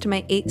thanks to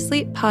my 8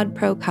 Sleep Pod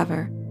Pro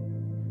cover.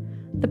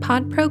 The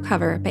Pod Pro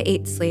cover by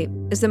 8 Sleep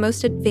is the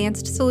most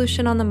advanced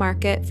solution on the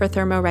market for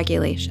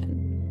thermoregulation.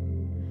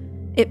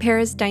 It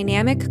pairs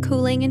dynamic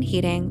cooling and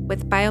heating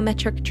with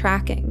biometric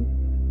tracking.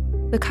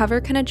 The cover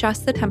can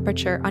adjust the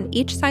temperature on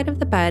each side of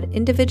the bed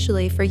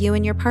individually for you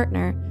and your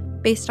partner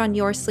based on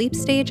your sleep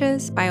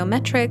stages,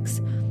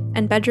 biometrics,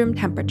 and bedroom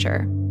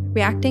temperature,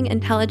 reacting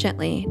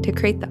intelligently to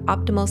create the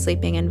optimal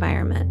sleeping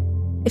environment.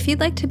 If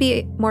you'd like to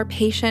be more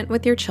patient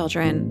with your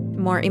children,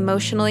 more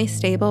emotionally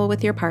stable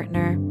with your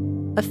partner,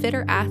 a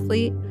fitter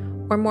athlete,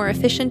 or more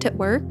efficient at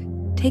work,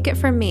 take it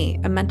from me,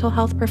 a mental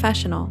health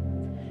professional.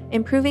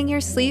 Improving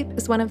your sleep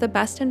is one of the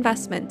best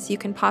investments you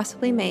can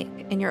possibly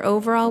make in your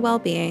overall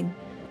well-being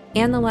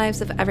and the lives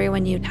of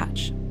everyone you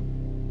touch.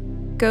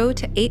 Go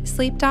to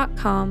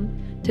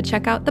 8sleep.com to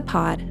check out the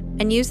pod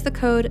and use the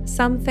code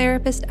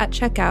SOMETHERAPIST at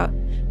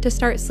checkout to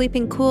start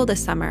sleeping cool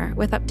this summer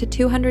with up to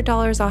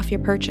 $200 off your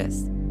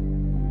purchase.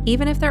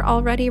 Even if they're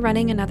already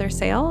running another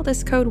sale,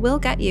 this code will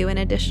get you an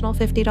additional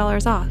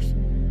 $50 off.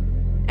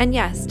 And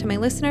yes, to my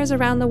listeners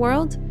around the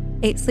world,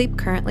 8 Sleep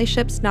currently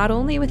ships not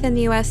only within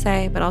the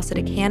USA, but also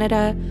to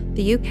Canada,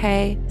 the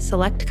UK,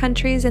 select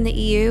countries in the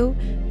EU,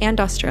 and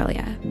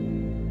Australia.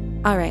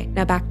 All right,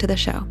 now back to the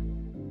show.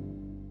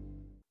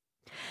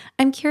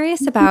 I'm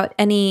curious about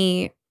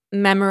any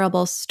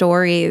memorable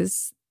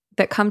stories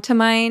that come to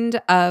mind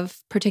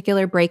of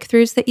particular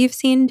breakthroughs that you've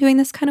seen doing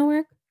this kind of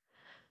work.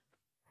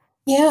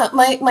 Yeah,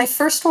 my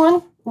first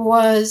one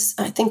was,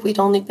 I think we'd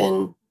only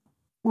been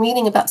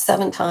meeting about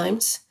 7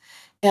 times.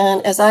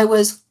 And as I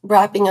was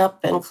wrapping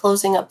up and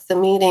closing up the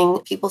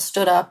meeting, people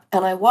stood up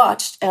and I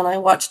watched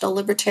a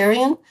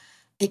libertarian,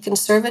 a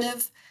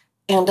conservative,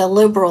 and a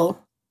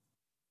liberal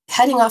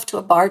heading off to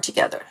a bar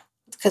together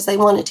because they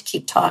wanted to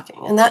keep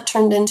talking. And that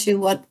turned into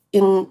what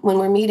when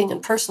we're meeting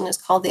in person is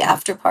called the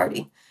after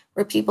party,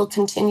 where people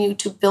continue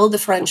to build the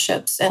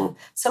friendships. And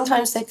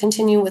sometimes they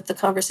continue with the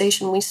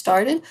conversation we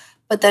started,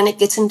 but then it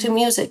gets into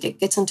music, it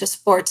gets into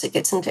sports, it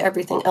gets into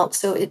everything else.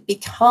 So it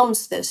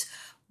becomes this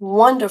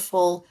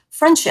wonderful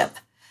friendship.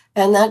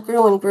 And that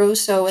grew and grew.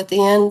 So at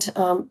the end,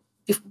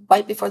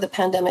 right before the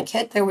pandemic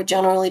hit, there would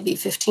generally be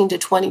 15 to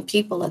 20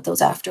 people at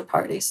those after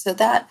parties. So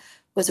that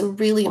was a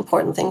really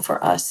important thing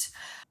for us.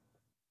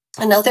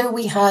 Another,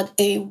 we had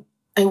a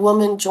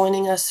woman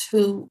joining us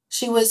who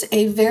she was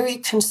a very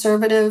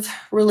conservative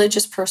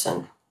religious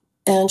person.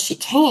 And she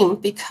came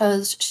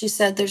because she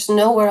said there's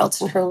nowhere else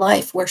in her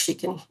life where she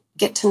can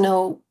get to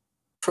know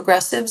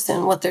progressives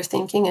and what they're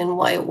thinking and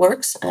why it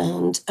works.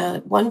 And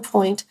at one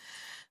point,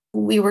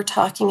 we were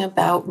talking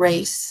about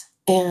race.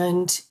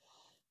 And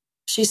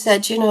she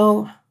said,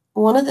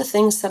 one of the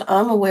things that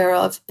I'm aware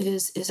of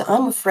is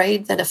I'm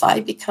afraid that if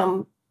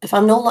if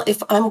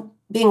I'm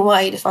being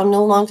white, if I'm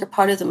no longer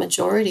part of the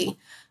majority,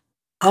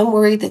 I'm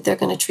worried that they're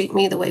going to treat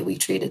me the way we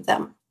treated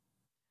them.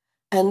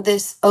 And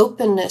this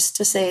openness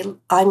to say,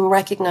 I'm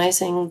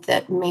recognizing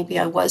that maybe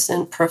I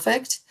wasn't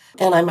perfect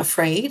and I'm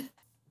afraid,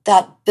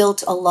 that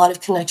built a lot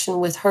of connection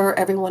with her.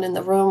 Everyone in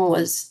the room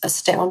was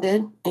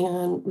astounded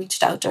and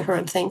reached out to her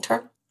and thanked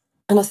her.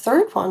 And a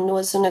third one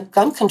was in a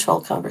gun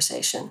control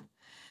conversation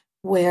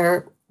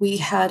where we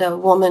had a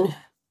woman.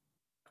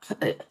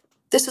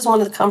 This is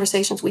one of the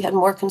conversations we had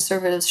more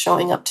conservatives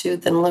showing up to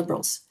than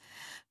liberals.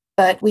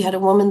 But we had a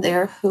woman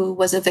there who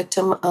was a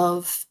victim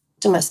of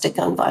domestic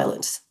gun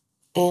violence.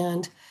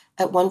 And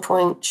at one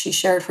point, she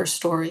shared her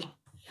story.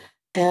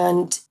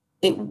 And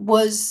it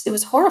was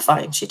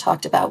horrifying. She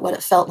talked about what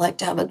it felt like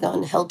to have a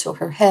gun held to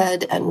her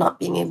head and not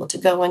being able to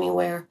go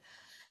anywhere.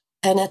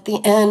 And at the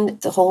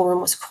end, the whole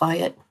room was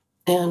quiet.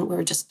 And we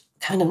were just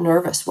kind of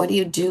nervous. What do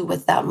you do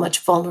with that much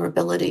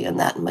vulnerability and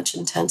that much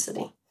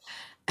intensity?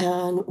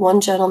 And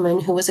one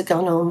gentleman who was a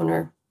gun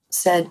owner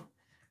said,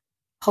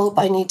 Hope,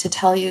 I need to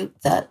tell you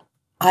that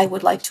I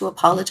would like to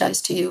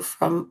apologize to you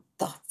from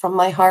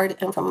my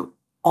heart and from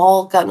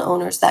all gun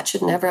owners. That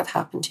should never have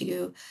happened to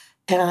you.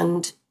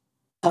 And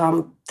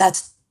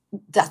that's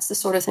the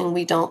sort of thing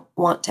we don't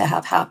want to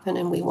have happen,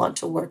 and we want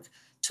to work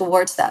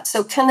towards that.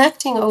 So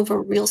connecting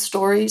over real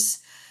stories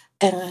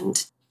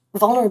and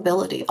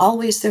vulnerability.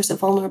 Always there's a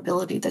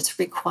vulnerability that's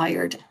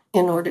required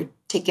in order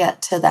to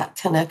get to that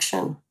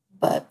connection.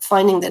 But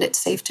finding that it's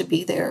safe to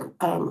be there,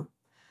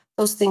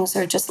 those things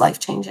are just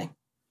life-changing.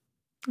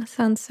 That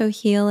sounds so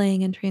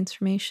healing and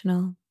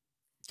transformational.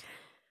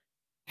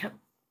 Yep.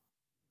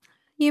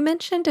 You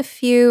mentioned a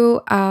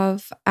few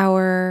of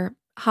our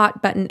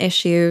hot button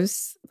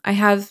issues. I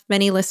have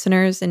many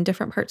listeners in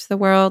different parts of the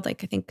world.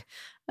 Like I think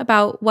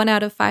about 1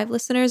 out of 5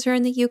 listeners are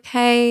in the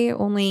UK,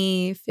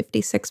 only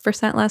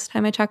 56% last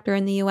time I checked are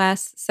in the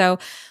US. So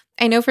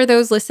I know for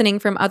those listening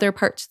from other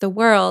parts of the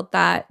world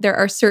that there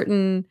are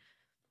certain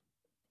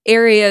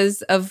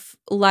areas of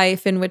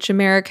life in which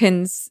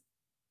Americans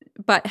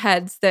butt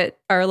heads that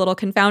are a little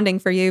confounding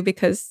for you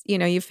because,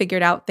 you've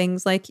figured out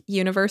things like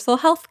universal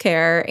health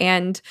care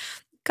and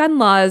gun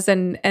laws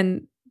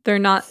and they're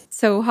not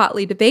so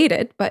hotly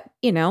debated. But,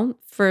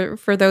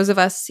 for those of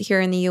us here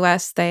in the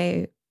US,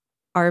 they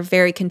are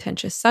very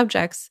contentious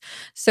subjects.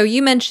 So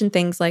you mentioned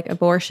things like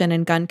abortion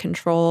and gun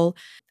control.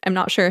 I'm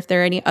not sure if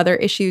there are any other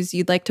issues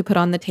you'd like to put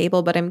on the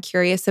table, but I'm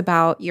curious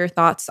about your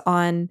thoughts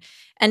on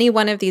any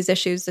one of these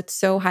issues that's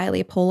so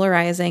highly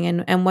polarizing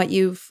and what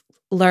you've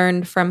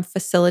learned from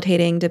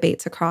facilitating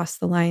debates across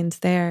the lines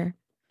there.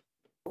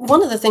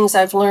 One of the things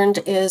I've learned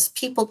is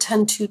people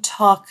tend to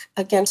talk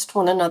against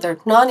one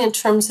another, not in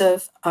terms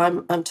of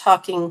I'm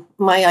talking,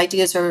 my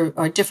ideas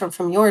are different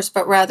from yours,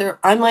 but rather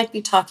I might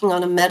be talking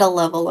on a meta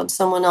level and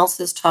someone else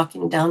is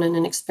talking down in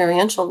an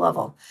experiential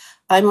level.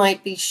 I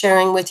might be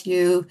sharing with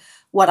you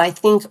what I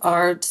think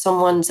are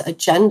someone's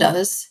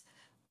agendas,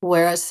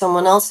 whereas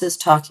someone else is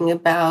talking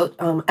about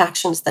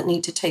actions that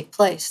need to take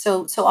place.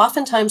 So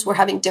oftentimes we're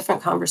having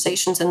different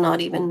conversations and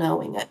not even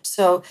knowing it.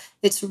 So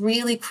it's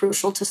really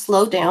crucial to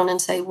slow down and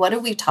say, what are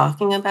we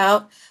talking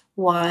about?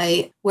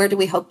 Why? Where do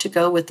we hope to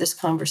go with this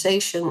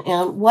conversation?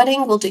 And what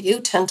angle do you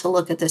tend to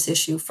look at this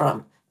issue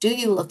from? Do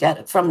you look at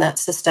it from that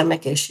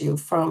systemic issue,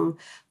 from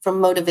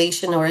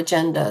motivation or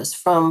agendas,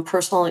 from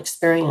personal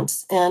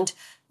experience? And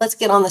let's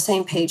get on the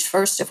same page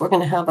first if we're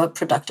going to have a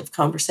productive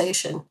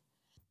conversation.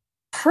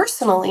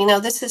 Personally, now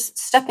this is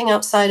stepping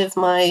outside of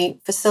my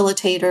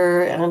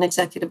facilitator and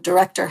executive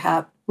director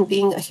hat, and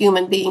being a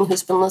human being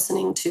who's been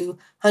listening to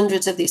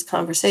hundreds of these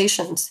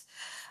conversations.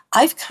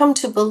 I've come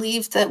to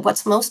believe that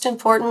what's most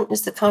important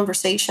is the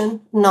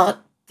conversation,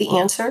 not the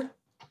answer.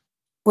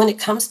 When it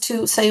comes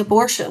to, say,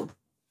 abortion,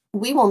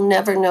 we will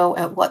never know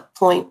at what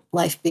point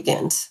life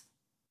begins.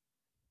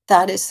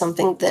 That is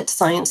something that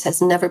science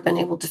has never been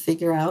able to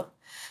figure out.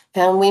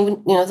 And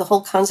the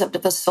whole concept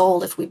of a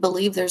soul, if we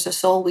believe there's a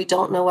soul, we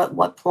don't know at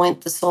what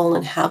point the soul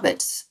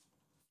inhabits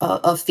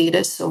a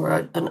fetus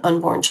or an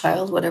unborn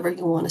child, whatever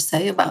you want to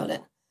say about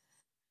it.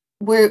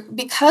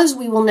 Because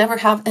we will never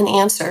have an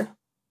answer,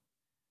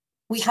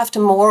 we have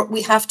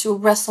to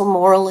wrestle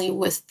morally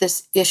with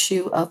this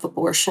issue of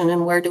abortion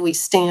and where do we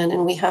stand,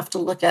 and we have to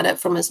look at it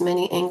from as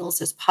many angles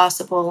as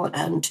possible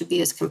and to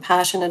be as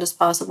compassionate as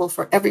possible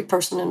for every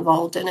person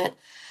involved in it.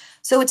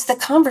 So it's the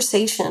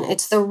conversation,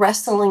 it's the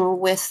wrestling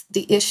with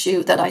the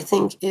issue that I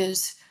think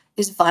is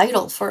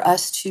vital for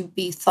us to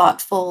be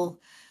thoughtful,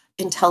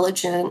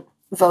 intelligent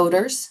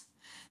voters.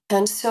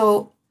 And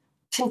so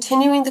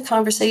continuing the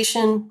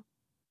conversation,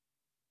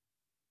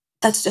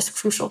 that's just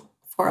crucial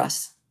for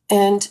us.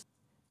 And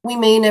we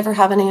may never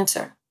have an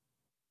answer.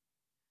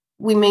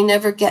 We may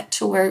never get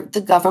to where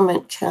the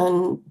government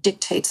can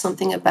dictate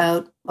something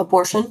about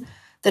abortion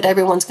that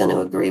everyone's going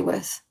to agree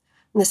with.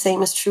 And the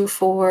same is true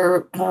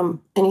for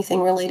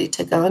anything related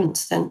to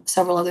guns and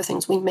several other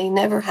things. We may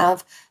never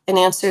have an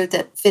answer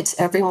that fits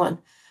everyone,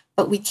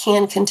 but we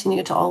can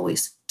continue to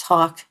always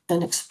talk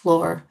and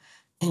explore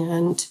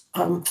and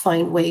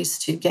find ways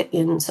to get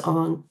ends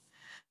on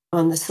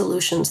the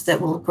solutions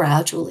that will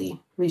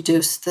gradually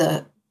reduce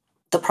the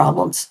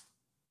problems.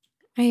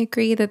 I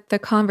agree that the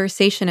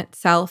conversation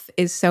itself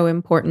is so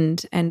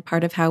important and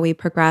part of how we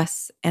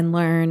progress and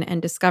learn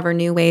and discover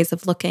new ways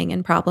of looking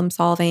and problem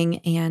solving.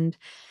 And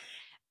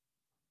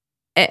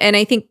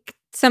I think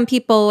some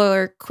people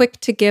are quick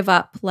to give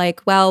up,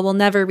 like, well, we'll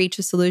never reach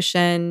a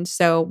solution,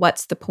 so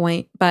what's the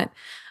point? But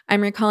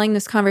I'm recalling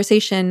this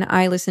conversation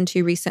I listened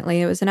to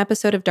recently. It was an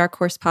episode of Dark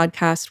Horse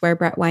Podcast where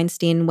Bret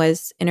Weinstein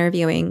was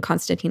interviewing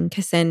Konstantin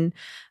Kisin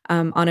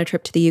on a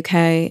trip to the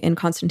UK in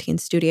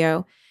Konstantin's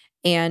studio.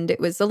 And it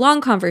was a long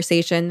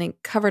conversation. They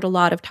covered a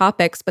lot of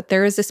topics, but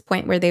there was this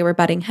point where they were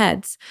butting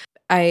heads.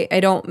 I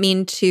don't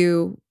mean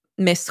to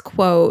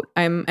misquote.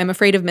 I'm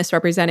afraid of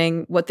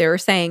misrepresenting what they were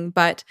saying,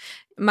 but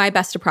my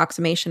best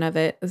approximation of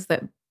it is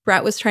that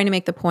Bret was trying to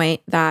make the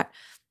point that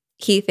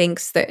he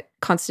thinks that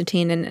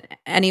Konstantin and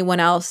anyone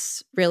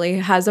else really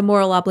has a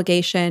moral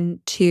obligation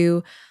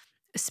to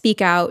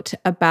speak out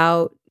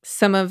about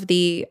some of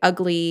the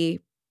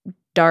ugly,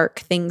 dark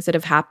things that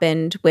have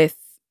happened with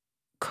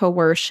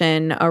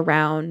coercion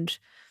around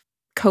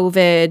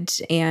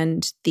COVID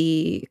and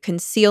the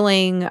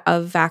concealing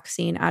of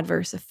vaccine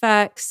adverse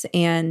effects.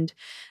 And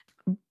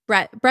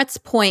Bret's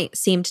point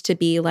seemed to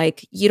be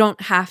like, you don't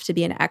have to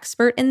be an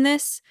expert in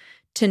this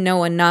to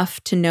know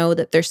enough to know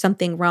that there's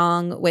something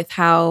wrong with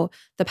how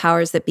the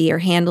powers that be are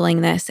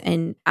handling this.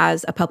 And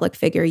as a public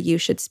figure, you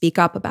should speak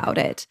up about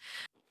it.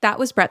 That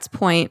was Bret's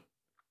point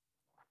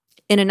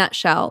in a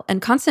nutshell.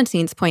 And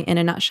Konstantin's point in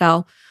a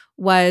nutshell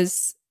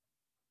was,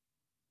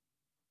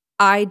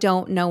 I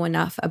don't know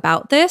enough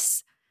about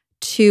this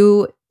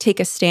to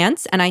take a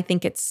stance. And I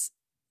think it's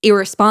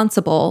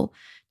irresponsible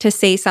to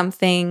say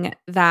something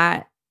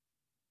that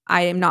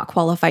I am not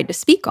qualified to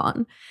speak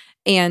on.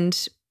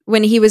 And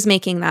when he was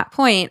making that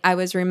point, I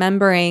was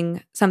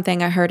remembering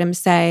something I heard him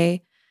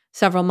say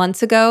several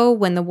months ago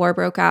when the war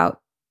broke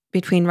out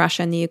between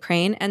Russia and the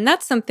Ukraine. And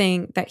that's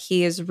something that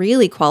he is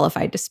really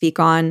qualified to speak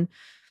on.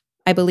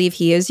 I believe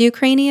he is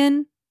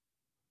Ukrainian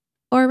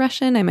or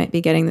Russian. I might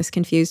be getting this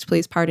confused.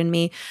 Please pardon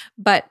me.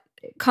 But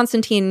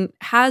Konstantin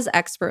has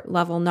expert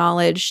level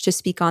knowledge to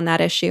speak on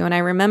that issue. And I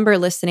remember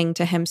listening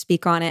to him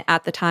speak on it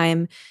at the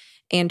time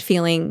and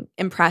feeling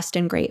impressed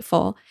and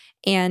grateful.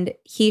 And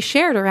he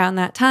shared around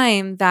that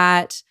time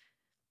that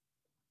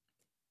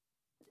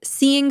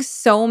seeing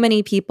so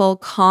many people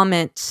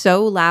comment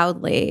so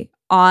loudly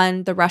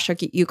on the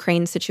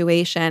Russia-Ukraine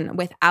situation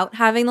without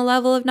having the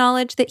level of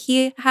knowledge that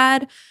he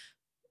had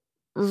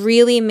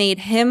really made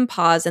him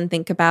pause and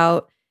think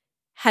about,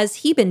 has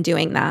he been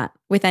doing that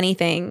with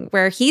anything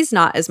where he's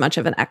not as much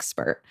of an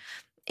expert?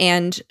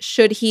 And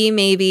should he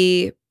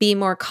maybe be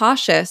more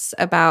cautious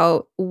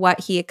about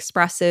what he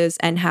expresses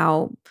and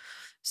how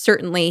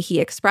certainly he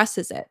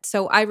expresses it?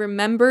 So I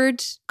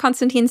remembered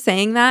Konstantin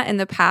saying that in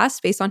the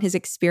past based on his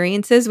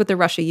experiences with the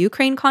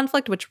Russia-Ukraine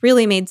conflict, which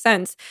really made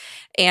sense.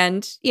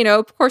 And,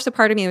 of course, a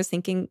part of me was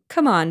thinking,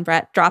 come on,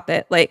 Bret, drop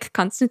it. Like,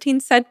 Konstantin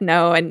said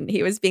no, and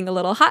he was being a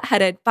little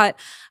hot-headed. But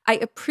I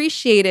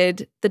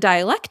appreciated the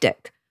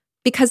dialectic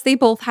because they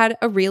both had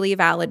a really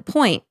valid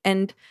point.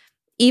 And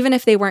even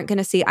if they weren't going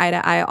to see eye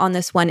to eye on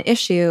this one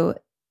issue,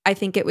 I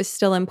think it was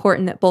still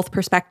important that both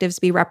perspectives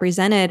be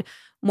represented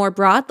more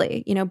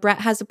broadly.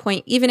 Bret has a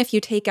point, even if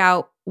you take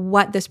out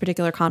what this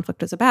particular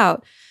conflict was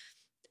about.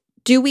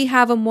 Do we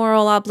have a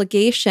moral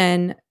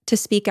obligation to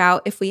speak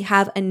out if we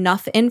have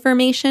enough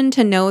information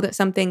to know that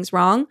something's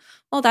wrong?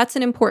 Well, that's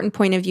an important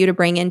point of view to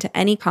bring into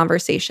any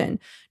conversation.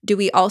 Do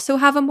we also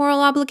have a moral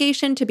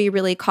obligation to be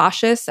really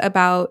cautious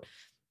about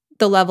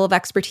the level of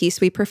expertise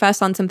we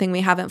profess on something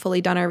we haven't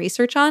fully done our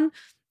research on?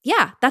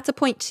 yeah, that's a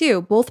point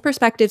too. Both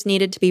perspectives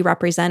needed to be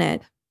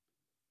represented.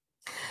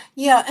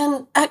 Yeah,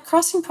 and at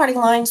Crossing Party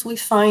Lines, we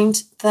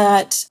find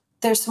that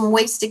there's some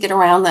ways to get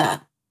around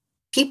that.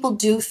 People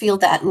do feel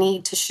that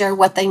need to share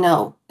what they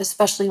know,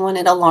 especially when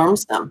it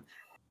alarms them.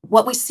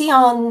 What we see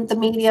on the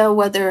media,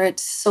 whether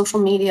it's social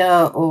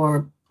media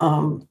or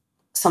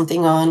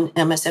something on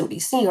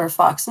MSNBC or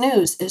Fox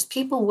News, is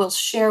people will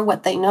share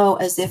what they know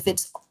as if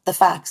it's the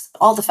facts,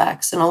 all the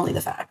facts, and only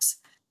the facts,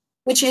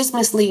 which is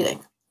misleading.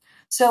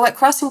 So at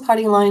Crossing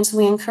Party Lines,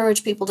 we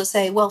encourage people to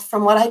say, well,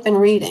 from what I've been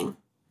reading,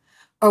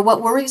 or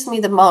what worries me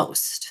the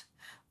most,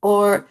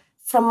 or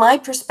from my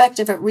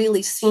perspective, it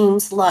really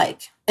seems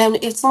like.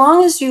 And as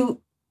long as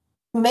you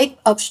make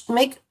a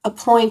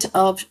point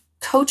of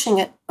coaching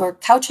it or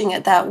couching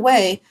it that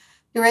way,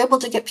 you're able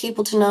to get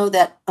people to know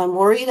that I'm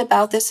worried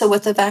about this. So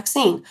with the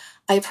vaccine,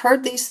 I've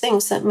heard these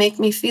things that make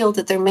me feel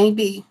that there may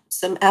be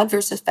some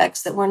adverse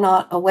effects that we're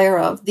not aware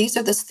of. These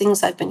are the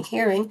things I've been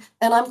hearing,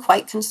 and I'm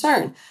quite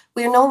concerned.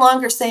 We are no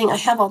longer saying I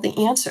have all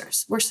the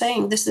answers. We're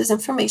saying this is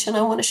information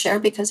I want to share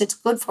because it's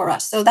good for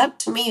us. So that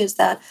to me is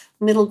that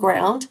middle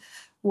ground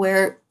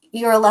where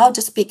you're allowed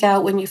to speak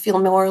out when you feel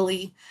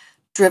morally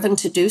driven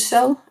to do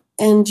so.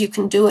 And you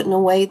can do it in a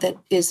way that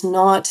is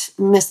not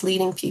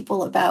misleading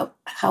people about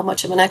how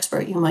much of an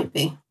expert you might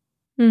be.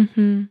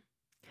 Mm-hmm.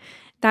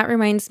 That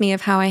reminds me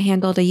of how I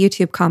handled a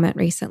YouTube comment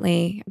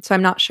recently. So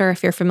I'm not sure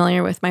if you're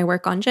familiar with my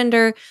work on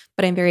gender,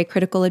 but I'm very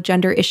critical of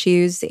gender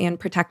issues and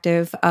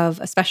protective of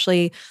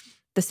especially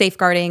the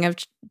safeguarding of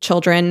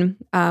children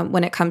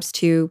when it comes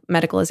to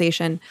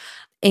medicalization.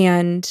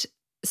 And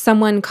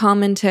someone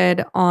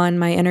commented on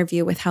my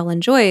interview with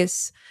Helen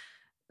Joyce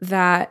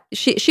that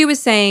she was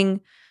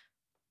saying,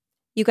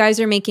 you guys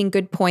are making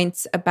good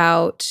points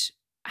about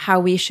how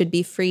we should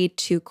be free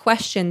to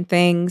question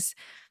things.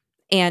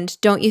 And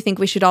don't you think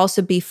we should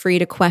also be free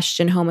to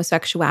question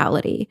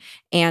homosexuality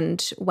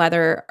and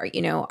whether,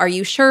 are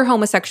you sure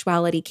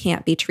homosexuality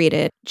can't be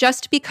treated?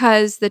 Just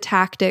because the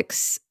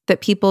tactics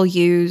that people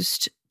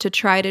used to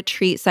try to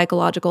treat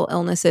psychological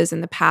illnesses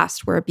in the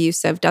past were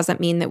abusive doesn't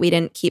mean that we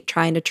didn't keep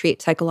trying to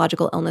treat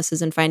psychological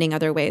illnesses and finding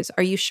other ways.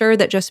 Are you sure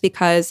that just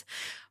because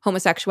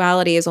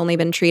homosexuality has only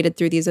been treated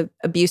through these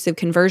abusive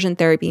conversion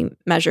therapy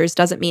measures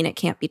doesn't mean it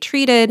can't be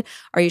treated?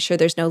 Are you sure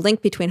there's no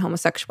link between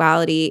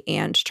homosexuality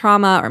and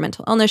trauma or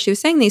mental illness? She was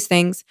saying these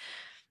things.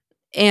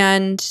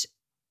 And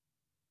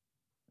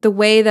the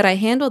way that I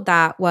handled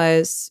that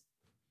was,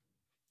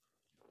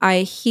 I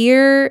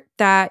hear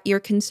that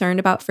you're concerned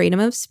about freedom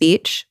of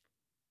speech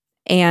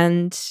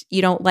and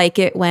you don't like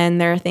it when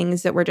there are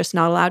things that we're just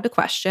not allowed to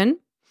question.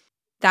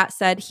 That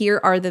said,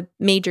 here are the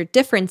major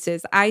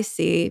differences I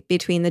see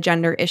between the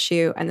gender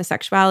issue and the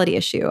sexuality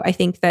issue. I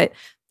think that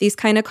these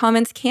kind of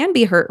comments can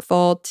be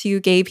hurtful to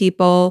gay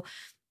people,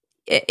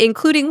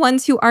 including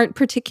ones who aren't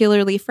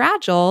particularly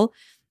fragile.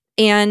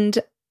 And,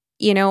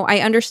 I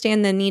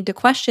understand the need to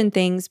question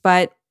things,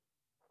 but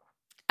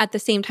at the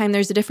same time,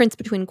 there's a difference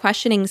between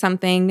questioning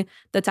something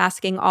that's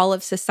asking all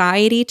of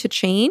society to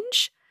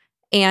change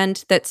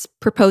and that's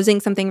proposing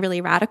something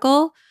really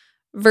radical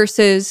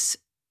versus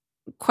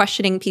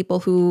questioning people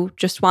who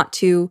just want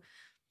to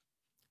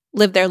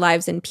live their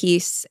lives in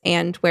peace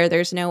and where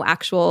there's no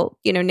actual,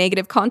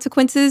 negative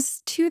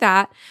consequences to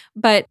that.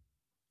 But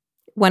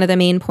one of the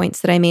main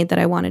points that I made that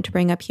I wanted to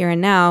bring up here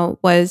and now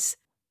was,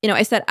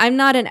 I said, I'm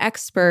not an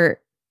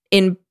expert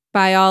in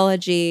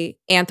biology,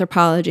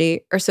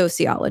 anthropology, or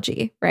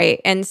sociology,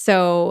 right? And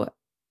so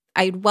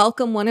I'd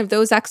welcome one of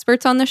those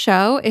experts on the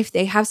show if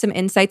they have some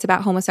insights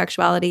about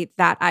homosexuality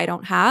that I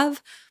don't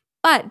have.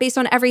 But based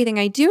on everything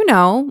I do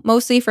know,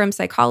 mostly from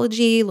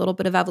psychology, a little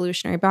bit of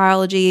evolutionary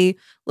biology,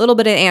 a little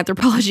bit of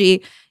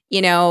anthropology,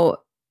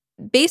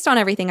 based on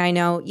everything I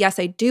know, yes,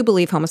 I do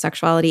believe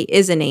homosexuality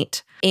is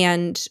innate.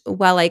 And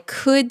while I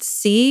could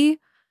see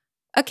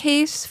a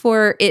case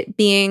for it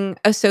being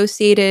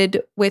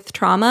associated with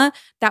trauma,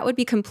 that would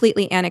be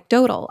completely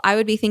anecdotal. I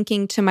would be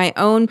thinking to my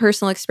own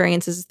personal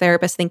experience as a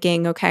therapist,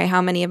 thinking, okay,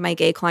 how many of my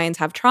gay clients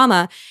have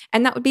trauma?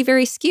 And that would be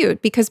very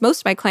skewed because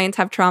most of my clients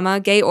have trauma,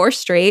 gay or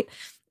straight.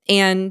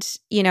 And,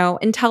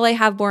 until I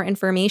have more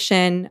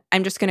information,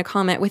 I'm just going to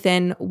comment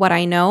within what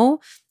I know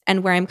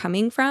and where I'm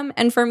coming from.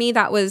 And for me,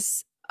 that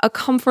was a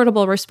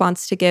comfortable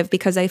response to give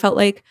because I felt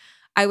like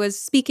I was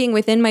speaking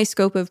within my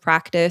scope of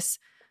practice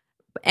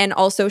and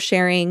also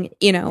sharing,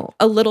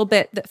 a little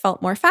bit that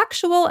felt more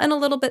factual and a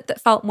little bit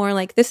that felt more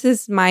like this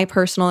is my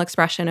personal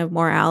expression of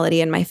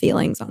morality and my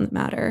feelings on the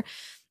matter.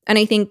 And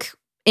I think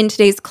in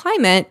today's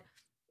climate,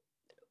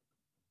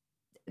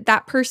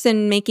 that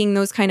person making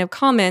those kind of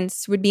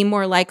comments would be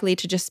more likely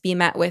to just be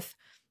met with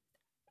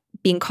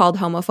being called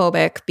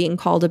homophobic, being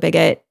called a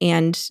bigot,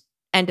 and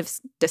end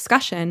of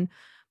discussion.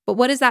 But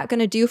what is that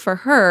going to do for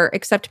her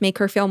except make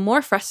her feel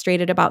more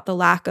frustrated about the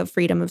lack of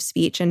freedom of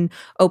speech and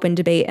open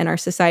debate in our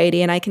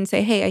society? And I can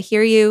say, hey, I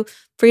hear you,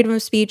 freedom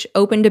of speech,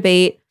 open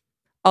debate.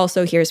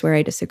 Also, here's where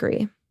I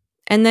disagree.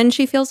 And then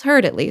she feels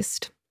heard at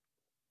least.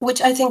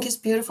 Which I think is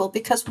beautiful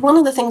because one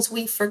of the things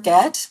we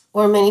forget,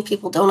 or many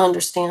people don't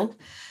understand,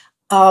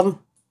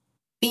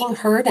 being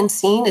heard and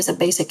seen is a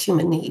basic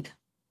human need.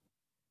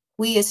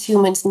 We as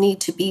humans need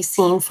to be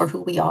seen for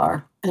who we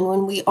are. And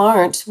when we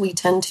aren't, we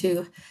tend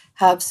to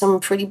have some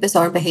pretty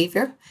bizarre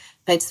behavior.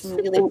 It's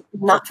really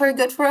not very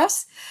good for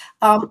us.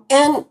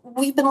 And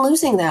we've been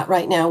losing that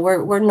right now.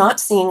 We're not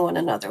seeing one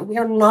another. We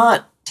are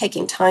not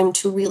taking time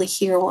to really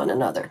hear one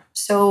another.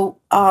 So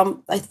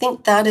I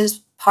think that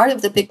is part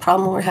of the big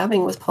problem we're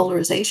having with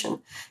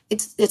polarization.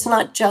 It's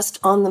not just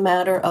on the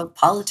matter of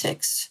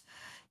politics.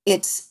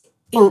 It's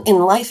in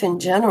life in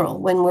general,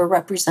 when we're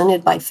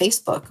represented by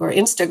Facebook or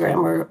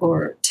Instagram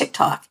or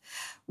TikTok,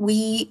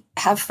 we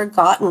have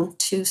forgotten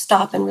to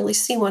stop and really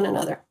see one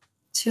another,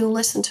 to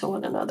listen to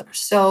one another.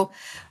 So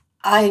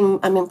I'm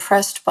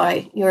impressed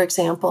by your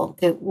example.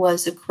 It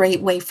was a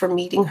great way for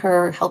meeting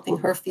her, helping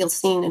her feel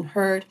seen and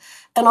heard,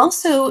 and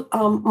also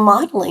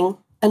modeling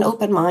an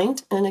open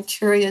mind and a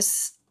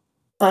curious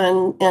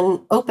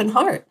and open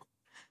heart.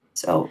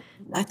 So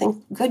I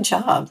think good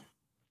job.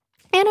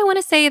 And I want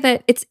to say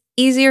that it's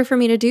easier for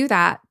me to do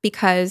that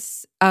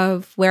because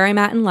of where I'm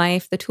at in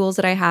life, the tools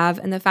that I have,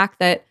 and the fact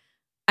that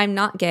I'm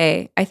not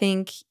gay. I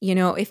think,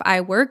 if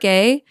I were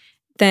gay,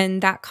 then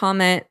that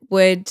comment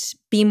would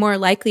be more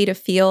likely to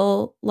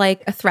feel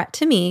like a threat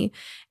to me.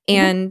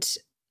 And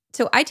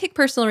so I take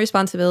personal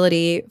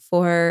responsibility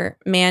for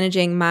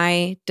managing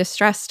my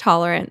distress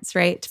tolerance,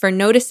 right? For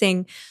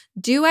noticing,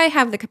 do I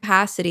have the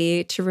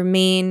capacity to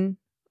remain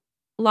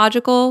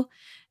logical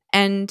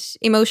and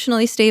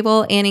emotionally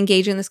stable and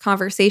engage in this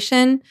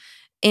conversation?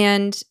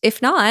 And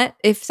if not,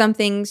 if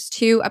something's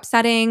too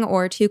upsetting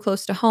or too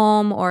close to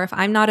home, or if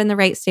I'm not in the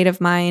right state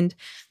of mind,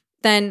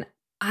 then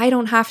I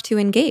don't have to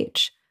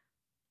engage.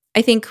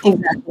 I think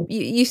Exactly.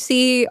 you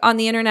see on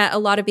the internet a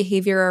lot of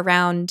behavior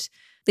around,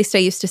 at least I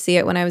used to see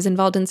it when I was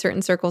involved in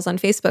certain circles on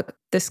Facebook,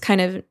 this kind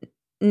of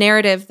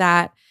narrative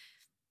that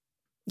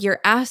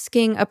you're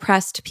asking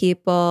oppressed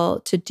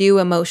people to do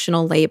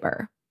emotional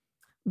labor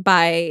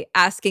by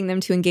asking them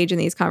to engage in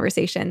these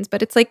conversations.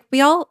 But it's like we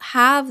all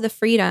have the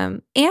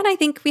freedom, and I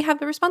think we have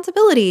the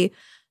responsibility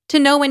to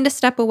know when to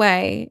step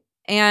away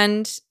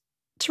and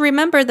to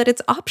remember that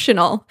it's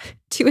optional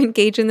to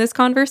engage in this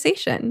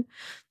conversation.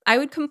 I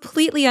would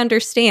completely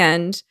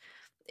understand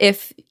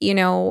if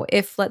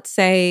let's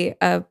say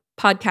a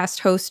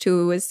podcast host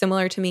who was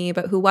similar to me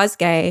but who was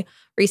gay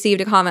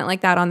received a comment like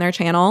that on their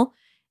channel,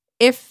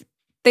 if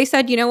they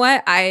said, you know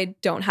what, I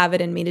don't have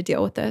it in me to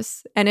deal with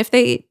this. And if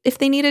they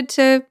needed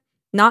to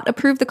not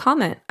approve the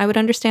comment, I would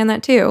understand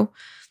that too.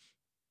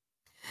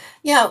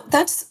 Yeah,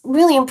 that's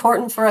really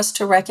important for us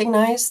to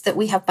recognize that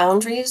we have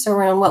boundaries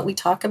around what we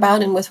talk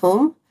about and with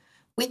whom.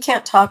 We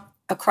can't talk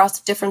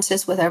across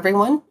differences with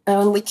everyone,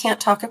 and we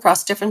can't talk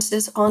across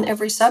differences on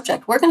every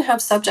subject. We're going to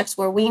have subjects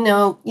where we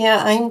know,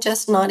 yeah, I'm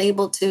just not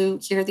able to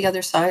hear the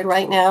other side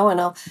right now, and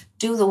I'll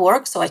do the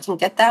work so I can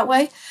get that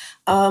way.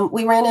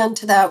 We ran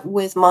into that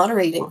with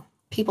moderating.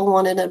 People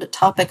wanted a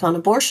topic on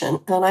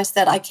abortion, and I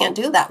said, I can't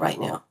do that right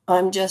now.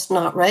 I'm just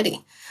not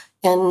ready.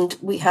 And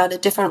we had a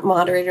different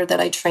moderator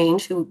that I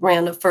trained who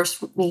ran a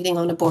first meeting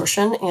on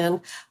abortion, and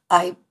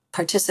I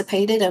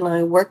participated and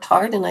I worked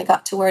hard, and I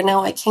got to where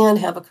now I can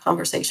have a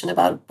conversation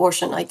about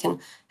abortion. I can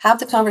have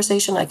the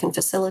conversation, I can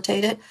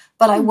facilitate it,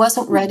 but I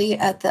wasn't ready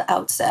at the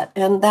outset,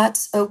 and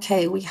that's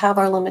okay. We have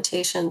our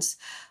limitations.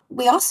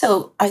 We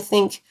also, I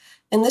think,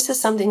 and this is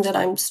something that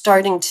I'm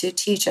starting to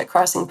teach at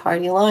Crossing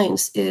Party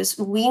Lines, is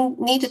we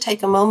need to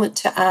take a moment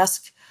to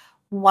ask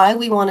why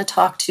we want to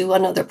talk to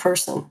another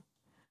person.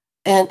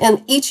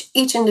 And each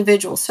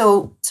individual.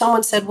 So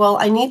someone said, well,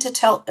 I need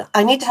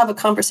to have a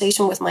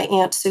conversation with my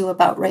Aunt Sue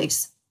about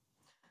race.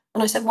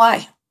 And I said,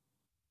 why?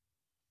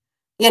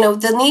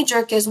 The knee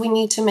jerk is we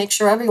need to make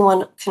sure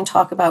everyone can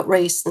talk about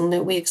race and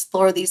that we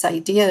explore these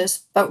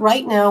ideas. But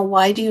right now,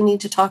 why do you need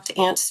to talk to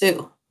Aunt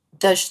Sue?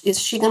 Is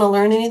she going to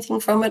learn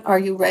anything from it? Are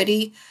you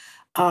ready?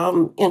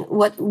 And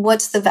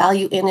what's the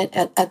value in it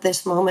at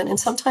this moment? And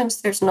sometimes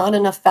there's not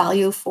enough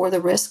value for the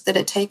risk that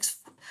it takes.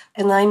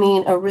 And I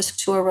mean a risk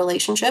to a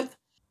relationship.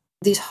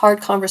 These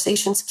hard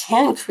conversations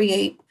can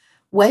create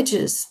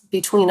wedges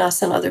between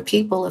us and other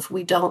people if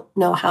we don't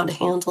know how to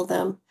handle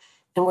them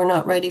and we're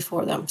not ready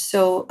for them.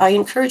 So I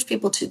encourage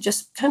people to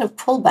just kind of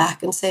pull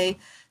back and say,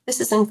 this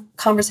is a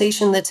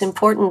conversation that's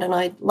important and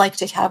I'd like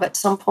to have at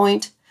some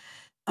point.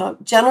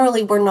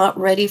 Generally, we're not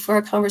ready for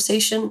a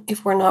conversation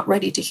if we're not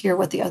ready to hear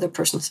what the other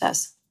person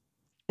says.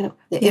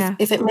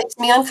 If it makes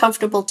me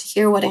uncomfortable to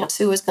hear what Aunt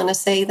Sue is going to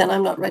say, then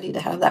I'm not ready to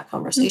have that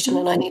conversation,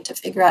 and I need to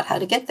figure out how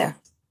to get there.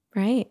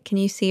 Right. Can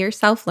you see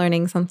yourself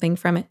learning something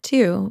from it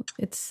too?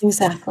 It's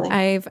exactly.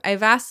 I've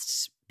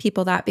asked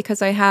people that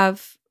because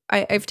I've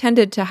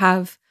tended to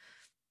have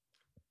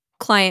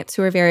clients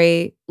who are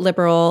very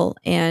liberal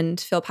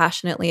and feel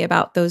passionately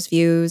about those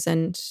views,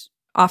 and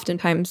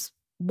oftentimes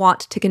want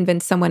to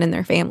convince someone in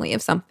their family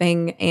of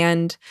something.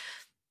 And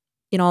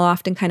I'll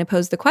often kind of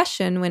pose the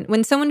question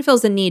when someone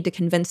feels the need to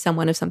convince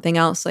someone of something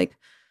else, like,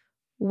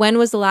 when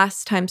was the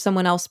last time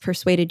someone else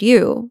persuaded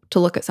you to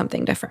look at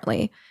something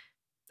differently?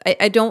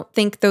 I don't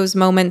think those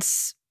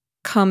moments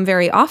come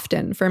very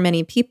often for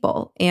many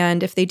people.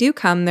 And if they do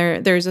come,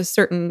 there's a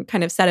certain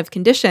kind of set of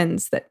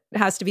conditions that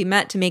has to be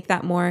met to make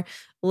that more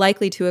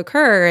likely to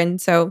occur. And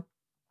so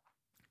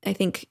I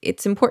think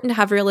it's important to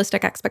have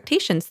realistic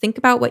expectations. Think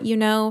about what you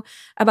know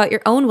about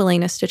your own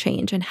willingness to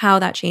change and how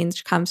that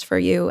change comes for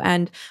you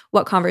and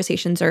what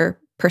conversations are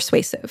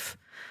persuasive.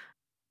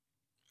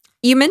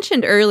 You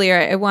mentioned earlier,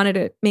 I wanted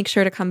to make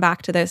sure to come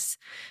back to this,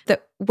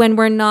 that when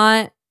we're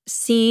not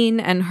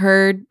seen and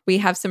heard, we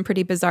have some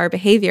pretty bizarre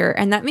behavior.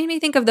 And that made me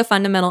think of the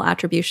fundamental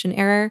attribution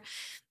error.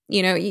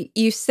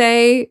 You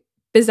say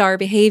bizarre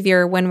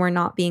behavior when we're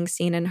not being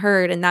seen and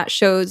heard, and that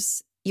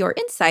shows your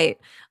insight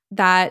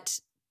that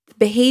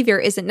behavior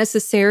isn't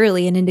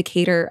necessarily an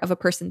indicator of a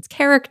person's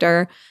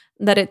character,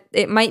 that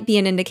it might be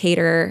an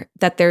indicator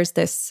that there's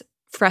this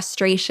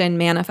frustration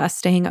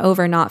manifesting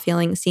over not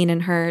feeling seen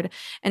and heard.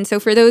 And so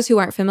for those who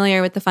aren't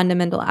familiar with the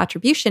fundamental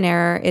attribution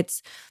error,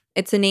 it's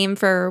a name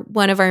for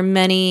one of our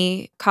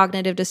many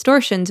cognitive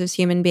distortions as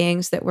human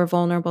beings that we're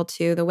vulnerable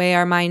to, the way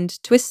our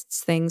mind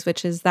twists things,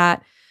 which is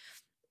that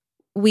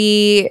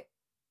we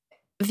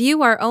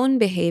view our own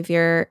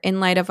behavior in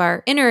light of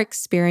our inner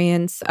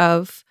experience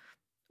of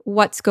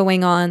what's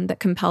going on that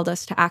compelled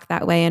us to act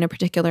that way in a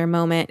particular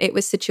moment. It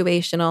was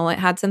situational. It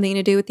had something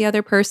to do with the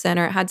other person,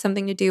 or it had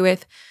something to do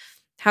with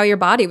how your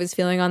body was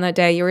feeling on that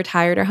day. You were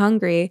tired or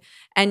hungry,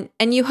 and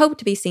you hope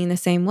to be seen the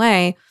same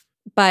way.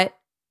 But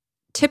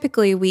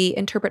typically we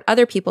interpret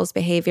other people's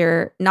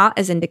behavior not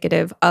as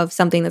indicative of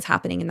something that's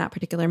happening in that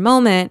particular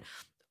moment,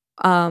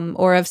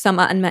 or of some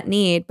unmet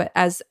need, but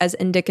as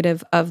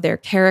indicative of their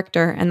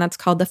character. And that's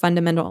called the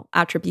fundamental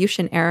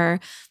attribution error.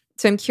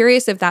 So I'm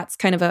curious if that's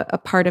kind of a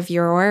part of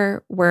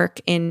your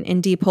work in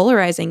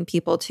depolarizing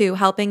people too,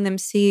 helping them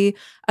see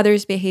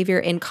others' behavior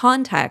in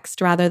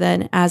context rather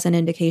than as an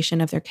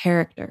indication of their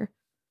character.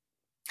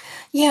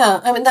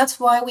 Yeah, I mean, that's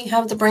why we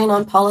have the Brain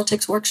on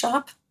Politics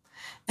workshop.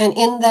 And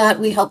in that,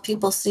 we help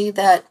people see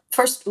that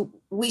first,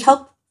 we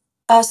help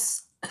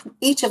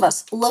each of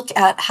us, look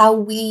at how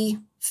we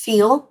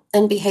feel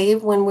and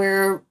behave when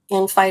we're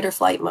in fight or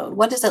flight mode.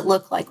 What does it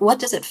look like? What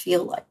does it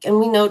feel like? And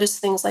we notice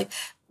things like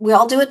we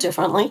all do it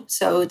differently.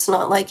 So it's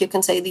not like you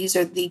can say these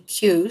are the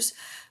cues,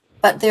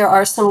 but there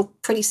are some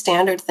pretty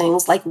standard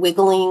things like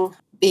wiggling,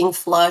 being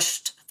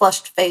flushed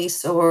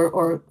face,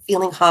 or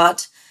feeling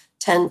hot,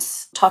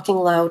 tense, talking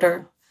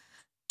louder,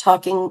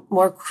 talking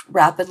more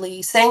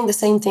rapidly, saying the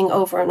same thing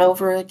over and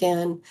over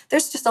again.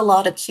 There's just a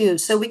lot of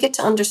cues. So we get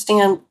to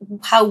understand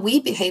how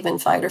we behave in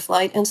fight or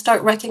flight and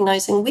start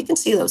recognizing we can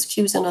see those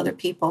cues in other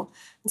people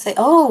and say,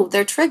 oh,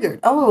 they're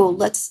triggered. Oh,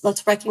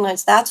 let's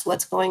recognize that's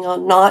what's going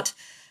on, not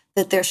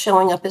that they're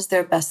showing up as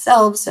their best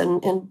selves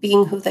and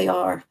being who they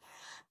are.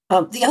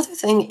 The other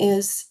thing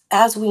is,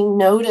 as we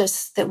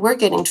notice that we're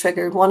getting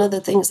triggered, one of the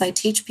things I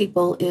teach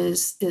people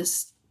is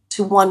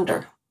to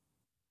wonder.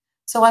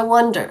 So I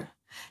wonder.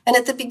 And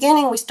at the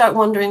beginning, we start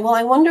wondering, well,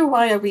 I wonder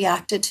why I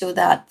reacted to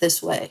that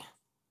this way.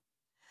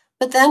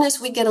 But then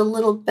as we get a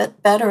little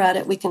bit better at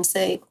it, we can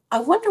say, I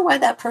wonder why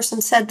that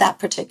person said that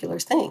particular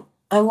thing.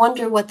 I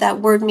wonder what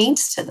that word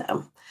means to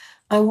them.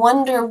 I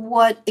wonder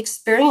what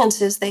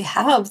experiences they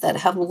have that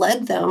have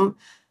led them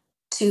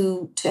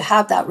to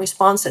have that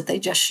response that they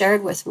just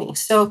shared with me.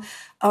 So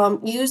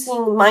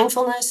using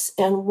mindfulness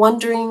and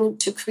wondering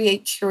to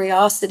create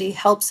curiosity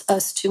helps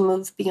us to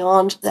move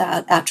beyond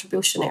that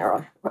attribution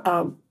error.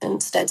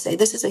 Instead say,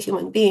 this is a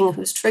human being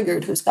who's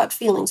triggered, who's got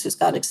feelings, who's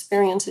got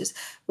experiences,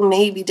 who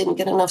maybe didn't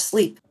get enough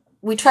sleep.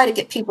 We try to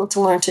get people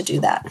to learn to do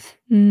that.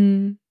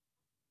 Mm.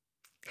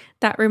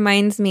 That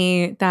reminds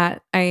me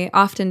that I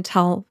often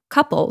tell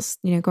couples,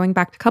 going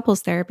back to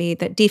couples therapy,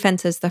 that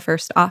defense is the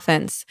first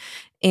offense.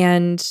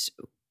 And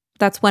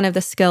that's one of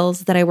the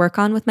skills that I work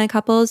on with my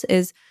couples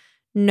is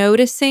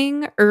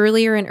noticing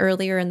earlier and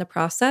earlier in the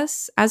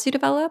process as you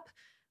develop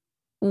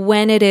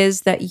when it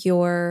is that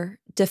your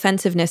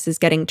defensiveness is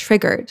getting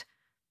triggered,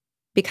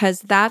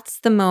 because that's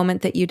the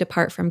moment that you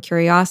depart from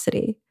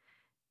curiosity.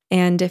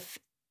 And if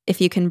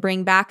you can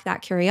bring back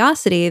that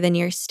curiosity, then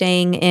you're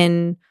staying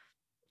in,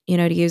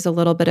 to use a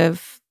little bit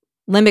of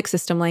limbic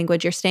system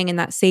language, you're staying in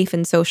that safe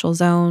and social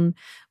zone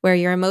where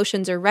your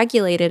emotions are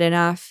regulated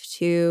enough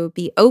to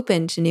be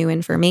open to new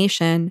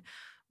information.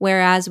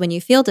 Whereas when you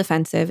feel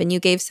defensive, and you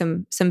gave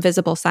some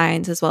visible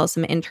signs as well as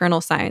some internal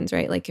signs,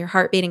 right? Like your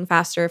heart beating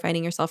faster,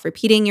 finding yourself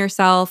repeating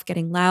yourself,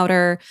 getting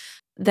louder,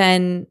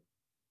 then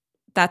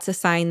that's a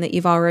sign that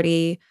you've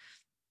already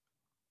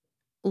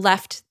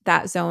left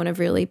that zone of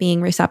really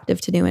being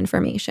receptive to new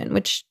information,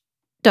 which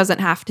doesn't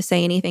have to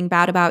say anything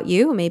bad about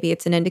you. Maybe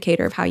it's an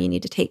indicator of how you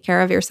need to take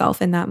care of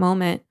yourself in that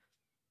moment.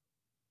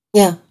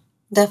 Yeah,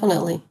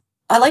 definitely.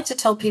 I like to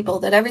tell people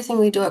that everything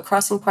we do at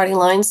Crossing Party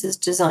Lines is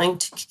designed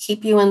to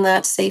keep you in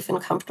that safe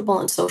and comfortable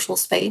and social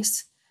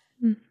space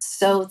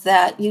so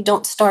that you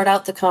don't start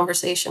out the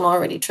conversation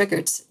already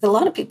triggered. A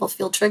lot of people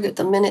feel triggered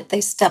the minute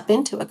they step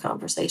into a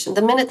conversation,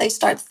 the minute they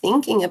start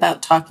thinking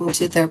about talking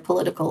to their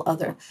political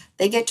other,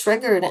 they get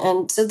triggered.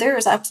 And so there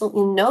is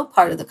absolutely no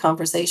part of the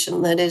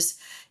conversation that is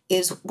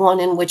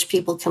one in which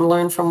people can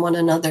learn from one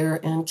another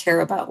and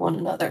care about one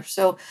another.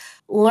 So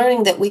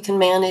learning that we can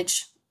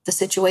manage the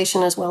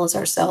situation as well as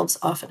ourselves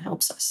often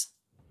helps us.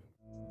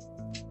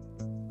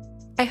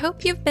 I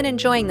hope you've been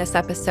enjoying this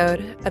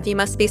episode of You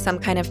Must Be Some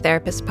Kind of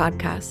Therapist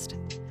podcast.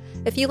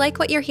 If you like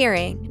what you're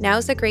hearing,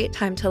 now's a great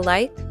time to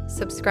like,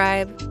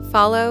 subscribe,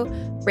 follow,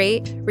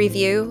 rate,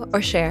 review,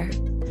 or share.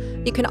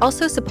 You can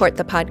also support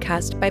the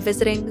podcast by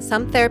visiting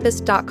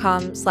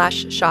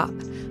sometherapist.com/shop,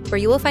 where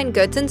you will find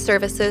goods and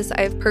services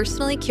I have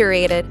personally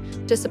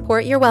curated to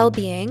support your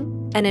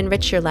well-being and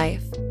enrich your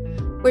life.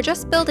 We're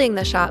just building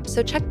the shop,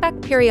 so check back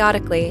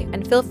periodically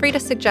and feel free to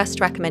suggest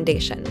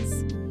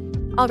recommendations.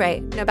 All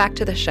right, now back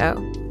to the show.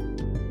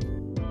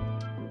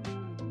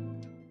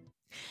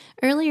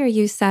 Earlier,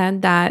 you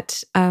said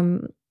that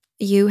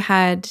you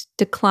had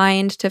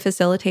declined to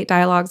facilitate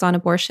dialogues on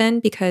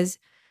abortion because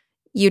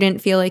you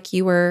didn't feel like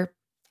you were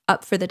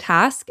up for the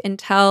task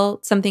until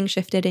something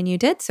shifted and you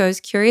did. So I was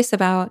curious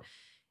about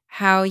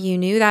how you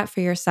knew that for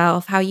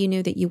yourself, how you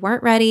knew that you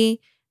weren't ready,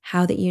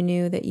 how that you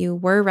knew that you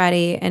were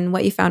ready, and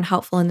what you found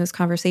helpful in those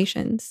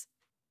conversations.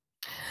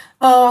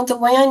 The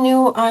way I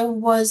knew I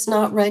was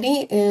not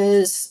ready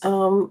is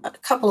a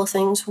couple of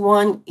things.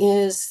 One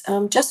is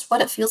just what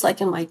it feels like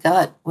in my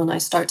gut when I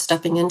start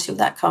stepping into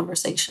that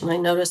conversation. I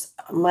notice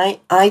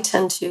I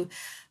tend to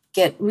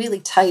get really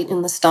tight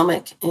in the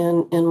stomach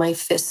and my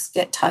fists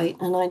get tight.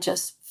 And I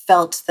just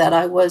felt that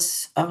I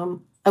was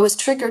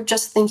triggered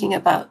just thinking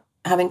about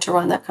having to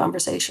run that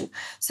conversation.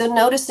 So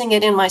noticing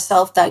it in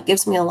myself, that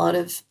gives me a lot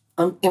of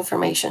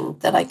information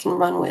that I can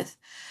run with.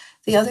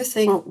 The other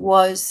thing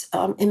was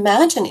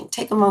imagining,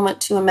 take a moment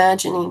to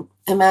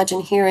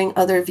imagine hearing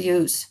other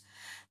views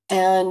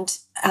and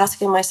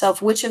asking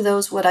myself, which of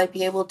those would I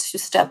be able to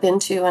step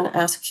into and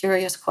ask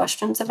curious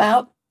questions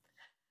about?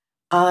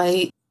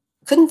 I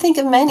couldn't think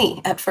of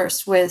many at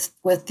first with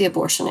the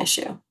abortion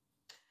issue.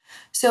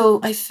 So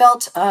I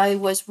felt I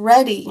was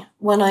ready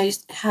when I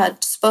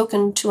had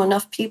spoken to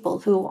enough people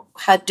who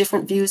had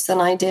different views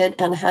than I did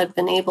and had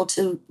been able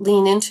to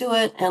lean into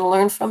it and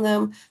learn from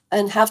them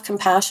and have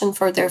compassion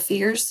for their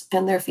fears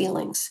and their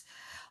feelings.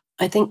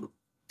 I think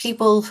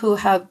people who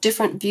have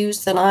different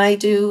views than I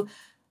do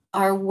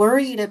are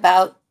worried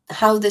about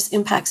how this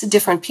impacts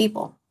different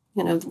people.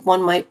 You know,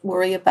 one might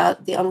worry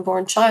about the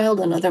unborn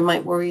child, another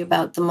might worry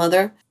about the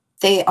mother.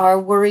 They are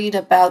worried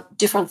about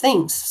different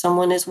things.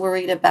 Someone is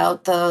worried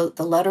about the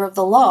letter of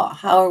the law.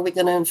 How are we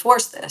going to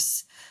enforce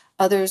this?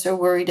 Others are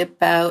worried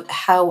about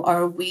how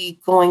are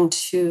we going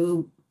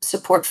to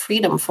support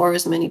freedom for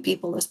as many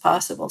people as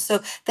possible.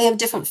 So they have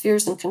different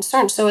fears and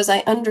concerns. So as I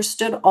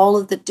understood all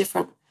of the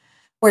different,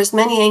 or as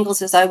many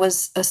angles as I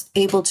was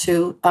able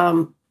to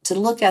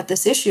look at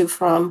this issue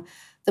from,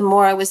 the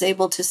more I was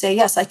able to say,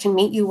 yes, I can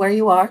meet you where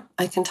you are.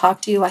 I can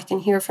talk to you. I can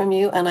hear from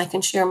you. And I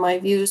can share my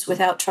views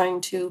without trying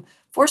to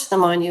force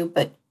them on you,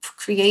 but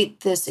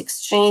create this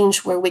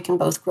exchange where we can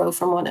both grow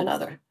from one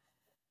another.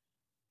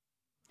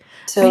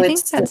 So I think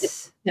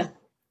that's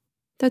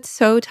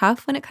so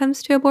tough when it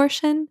comes to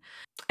abortion.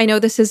 I know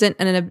this isn't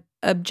an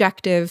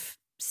objective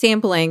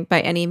sampling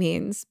by any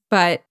means,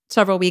 but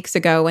several weeks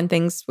ago when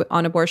things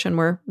on abortion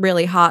were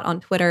really hot on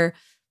Twitter,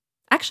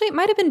 actually it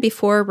might have been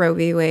before Roe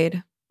v.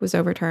 Wade was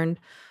overturned,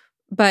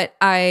 but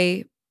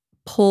I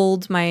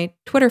polled my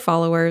Twitter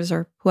followers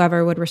or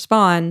whoever would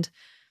respond,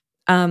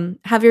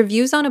 have your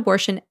views on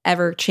abortion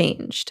ever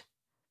changed?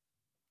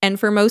 And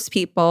for most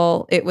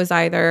people, it was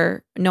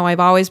either, no, I've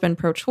always been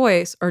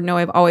pro-choice, or no,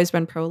 I've always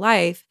been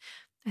pro-life.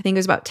 I think it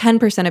was about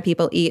 10% of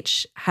people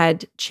each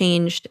had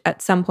changed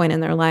at some point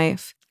in their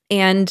life.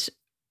 And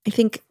I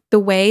think the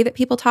way that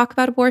people talk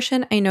about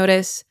abortion, I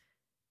notice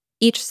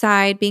each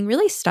side being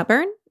really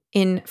stubborn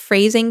in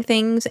phrasing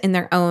things in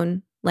their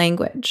own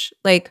language.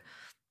 Like,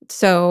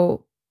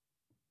 so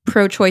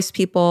pro-choice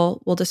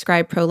people will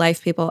describe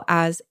pro-life people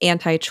as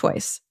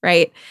anti-choice,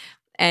 right?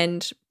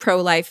 And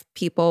pro-life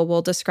people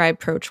will describe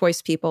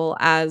pro-choice people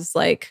as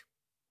like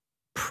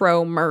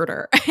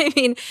pro-murder. I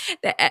mean,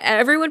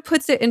 everyone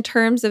puts it in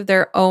terms of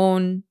their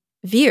own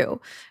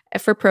view.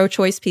 For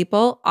pro-choice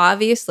people,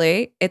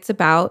 obviously, it's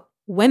about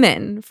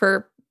women.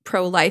 For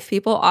pro-life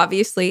people,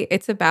 obviously,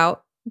 it's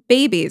about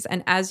babies.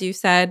 And as you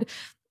said,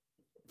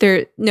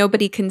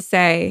 nobody can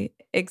say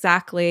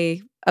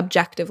exactly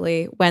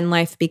objectively when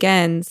life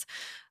begins.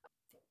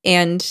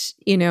 And,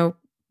 you know,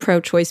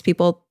 pro-choice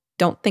people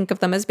don't think of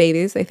them as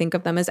babies. They think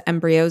of them as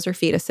embryos or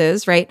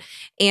fetuses, right?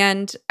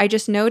 And I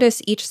just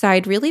notice each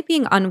side really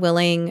being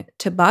unwilling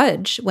to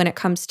budge when it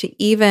comes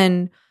to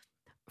even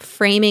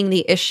framing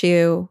the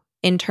issue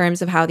in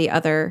terms of how the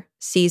other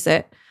sees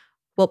it.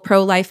 Will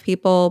pro-life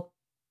people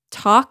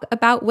talk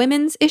about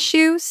women's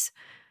issues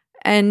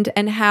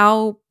and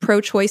how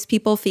pro-choice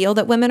people feel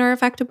that women are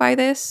affected by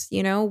this?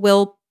 You know,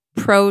 will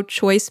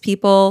pro-choice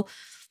people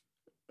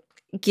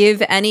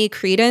give any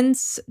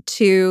credence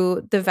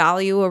to the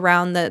value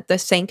around the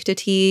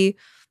sanctity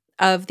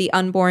of the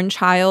unborn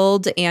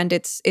child and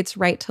its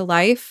right to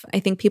life? I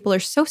think people are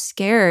so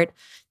scared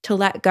to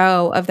let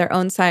go of their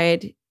own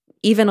side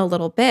even a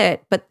little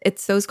bit, but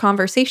it's those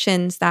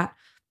conversations that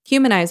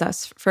humanize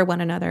us for one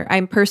another.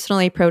 I'm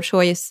personally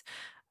pro-choice.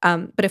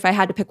 But if I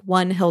had to pick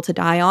one hill to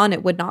die on,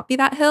 it would not be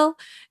that hill.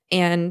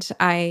 And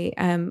I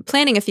am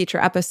planning a future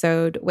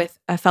episode with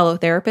a fellow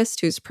therapist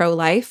who's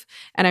pro-life.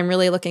 And I'm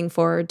really looking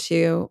forward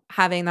to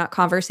having that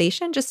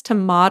conversation just to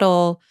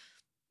model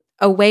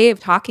a way of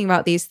talking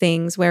about these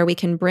things where we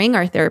can bring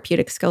our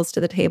therapeutic skills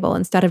to the table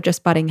instead of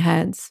just butting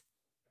heads.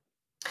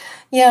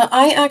 Yeah,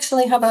 I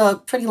actually have a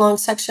pretty long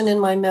section in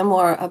my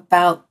memoir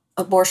about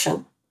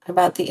abortion,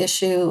 about the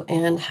issue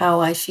and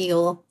how I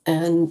feel,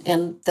 and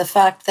the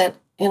fact that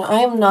I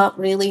am not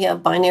really a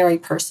binary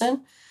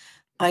person.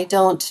 I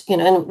don't,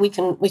 and we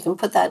can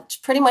put that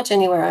pretty much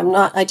anywhere. I'm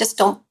not. I just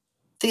don't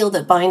feel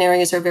that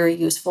binaries are very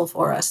useful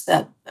for us.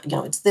 That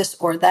it's this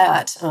or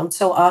that.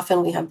 So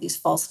often we have these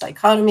false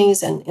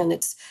dichotomies, and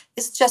it's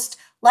just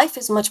life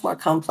is much more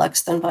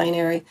complex than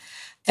binary.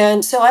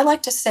 And so I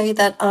like to say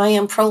that I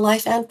am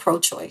pro-life and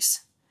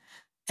pro-choice.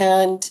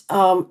 And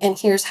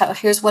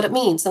here's what it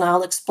means, and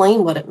I'll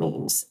explain what it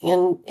means.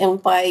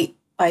 And by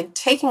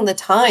taking the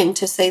time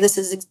to say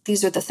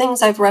these are the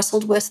things I've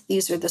wrestled with,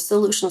 these are the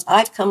solutions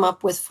I've come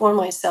up with for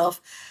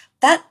myself,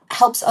 that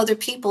helps other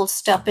people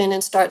step in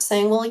and start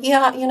saying, well,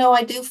 yeah,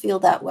 I do feel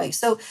that way.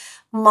 So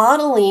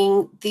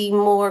modeling the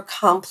more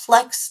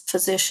complex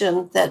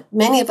position that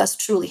many of us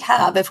truly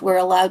have, if we're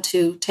allowed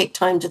to take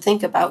time to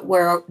think about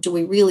where do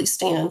we really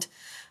stand,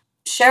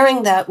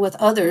 sharing that with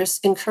others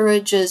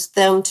encourages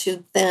them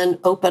to then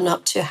open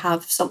up to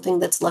have something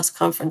that's less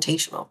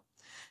confrontational.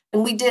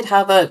 And we did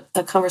have a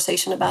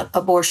conversation about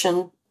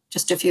abortion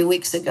just a few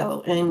weeks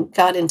ago and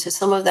got into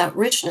some of that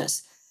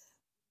richness.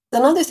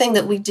 Another thing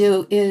that we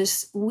do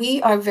is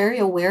we are very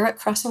aware at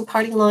Crossing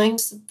Party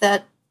Lines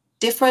that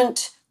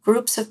different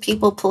groups of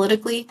people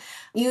politically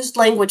use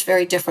language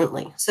very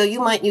differently. So you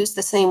might use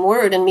the same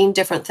word and mean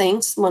different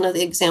things. One of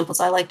the examples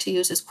I like to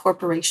use is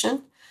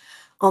corporation.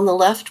 On the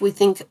left, we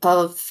think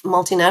of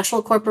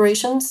multinational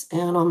corporations,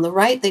 and on the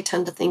right, they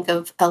tend to think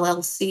of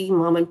LLC,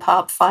 mom and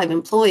pop,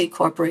 5-employee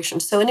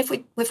corporations. So, and if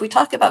we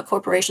talk about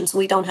corporations,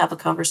 we don't have a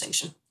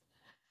conversation.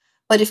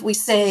 But if we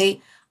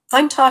say,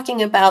 I'm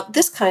talking about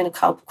this kind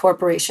of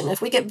corporation,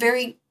 if we get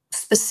very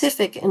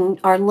specific in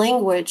our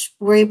language,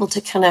 we're able to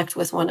connect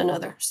with one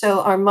another.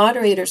 So our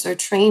moderators are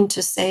trained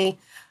to say,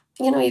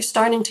 you're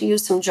starting to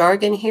use some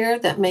jargon here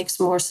that makes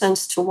more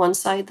sense to one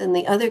side than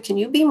the other. Can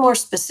you be more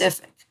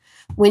specific?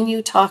 When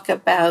you talk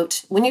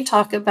about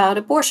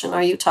abortion,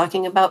 are you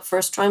talking about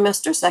first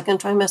trimester, second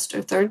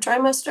trimester, third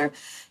trimester?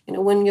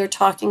 When you're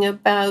talking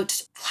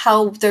about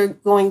how they're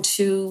going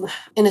to,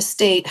 in a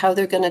state, how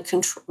they're going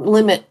to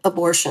limit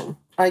abortion,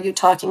 are you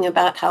talking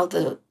about how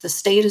the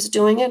state is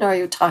doing it? Are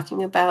you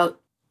talking about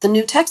the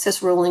new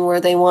Texas ruling where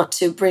they want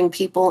to bring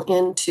people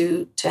in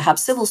to have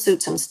civil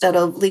suits instead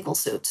of legal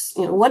suits?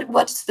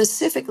 What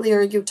specifically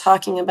are you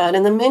talking about?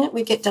 And the minute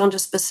we get down to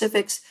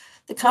specifics,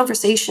 the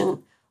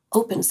conversation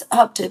opens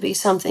up to be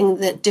something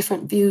that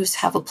different views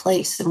have a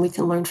place and we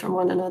can learn from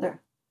one another.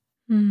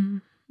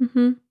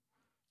 Mm-hmm.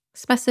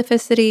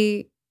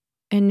 Specificity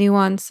and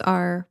nuance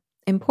are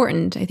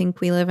important. I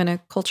think we live in a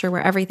culture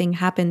where everything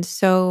happens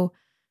so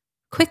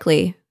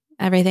quickly.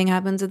 Everything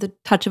happens at the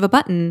touch of a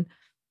button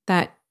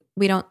that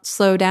we don't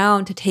slow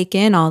down to take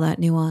in all that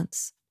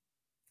nuance.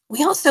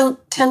 We also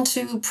tend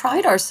to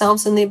pride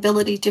ourselves in the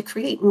ability to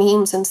create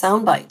memes and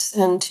sound bites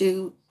and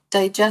to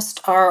digest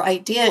our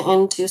idea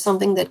into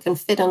something that can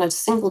fit on a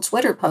single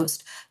Twitter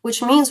post,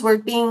 which means we're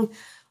being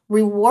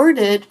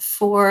rewarded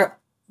for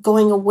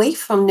going away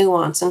from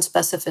nuance and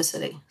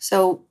specificity.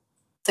 So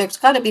there's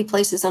got to be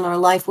places in our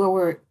life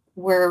where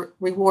we're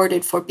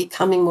rewarded for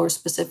becoming more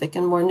specific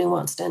and more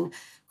nuanced, and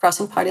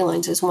Crossing Party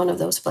Lines is one of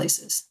those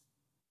places.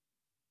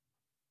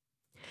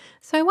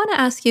 So I want to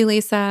ask you,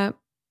 Lisa,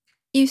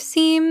 you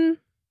seem,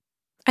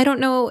 I don't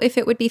know if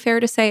it would be fair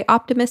to say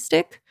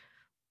optimistic,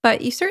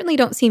 but you certainly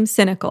don't seem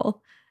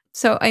cynical.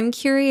 So I'm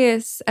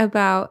curious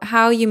about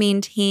how you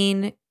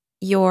maintain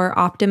your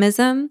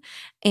optimism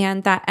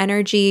and that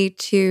energy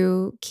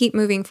to keep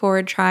moving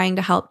forward, trying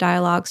to help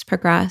dialogues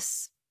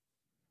progress.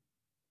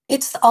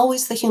 It's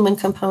always the human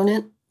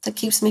component that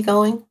keeps me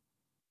going.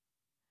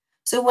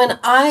 So when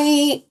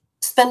I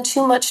spend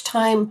too much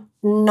time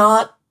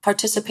not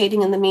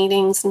participating in the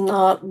meetings,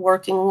 not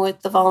working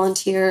with the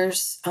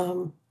volunteers,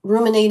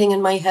 ruminating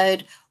in my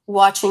head,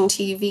 watching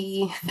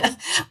TV,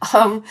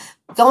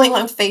 going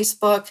on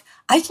Facebook,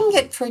 I can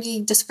get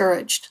pretty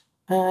discouraged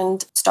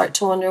and start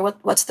to wonder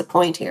what's the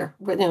point here.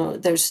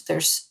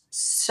 There's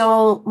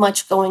so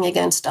much going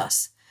against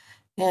us,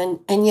 and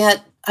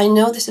yet I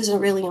know this isn't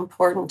really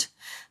important.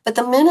 But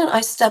the minute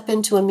I step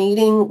into a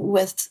meeting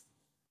with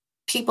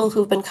people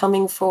who've been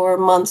coming for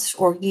months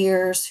or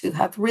years, who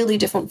have really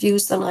different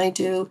views than I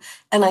do,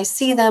 and I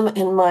see them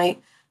in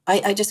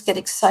I just get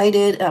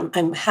excited.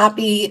 I'm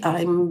happy.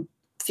 I'm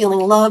feeling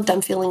loved.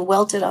 I'm feeling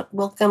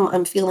welcome.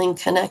 I'm feeling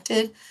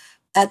connected.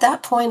 At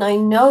that point, I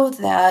know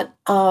that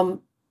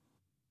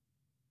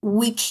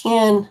we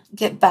can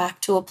get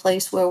back to a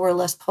place where we're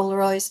less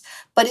polarized,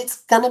 but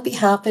it's going to be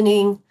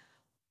happening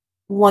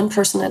one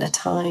person at a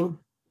time.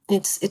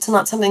 It's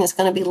not something that's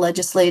going to be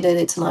legislated.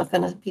 It's not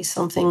going to be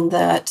something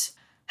that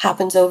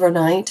happens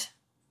overnight.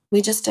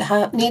 We just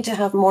need to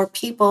have more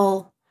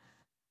people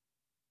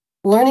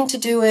learning to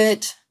do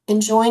it,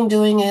 enjoying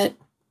doing it,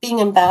 being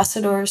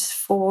ambassadors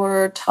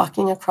for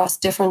talking across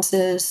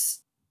differences,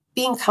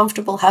 being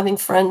comfortable having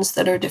friends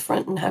that are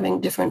different and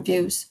having different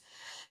views.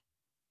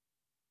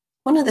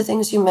 One of the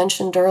things you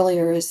mentioned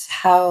earlier is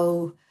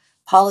how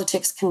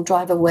politics can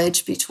drive a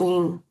wedge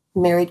between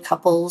married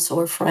couples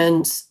or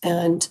friends.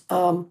 And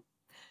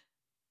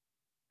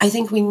I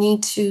think we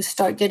need to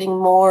start getting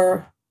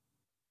more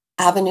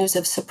avenues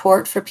of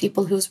support for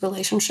people whose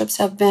relationships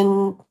have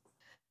been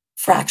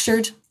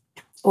fractured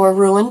or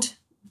ruined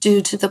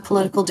due to the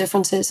political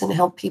differences, and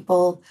help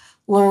people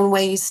learn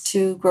ways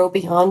to grow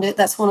beyond it.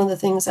 That's one of the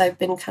things I've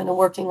been kind of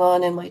working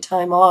on in my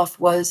time off,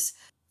 was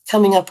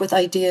coming up with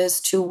ideas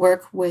to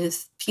work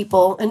with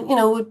people, and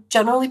would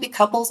generally be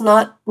couples,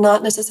 not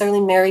necessarily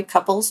married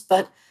couples,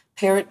 but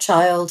parent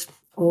child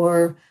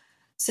or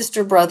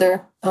sister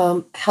brother,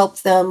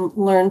 help them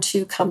learn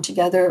to come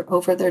together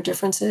over their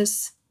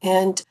differences.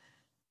 And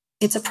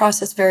it's a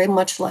process very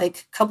much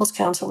like couples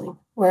counseling,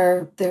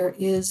 where there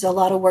is a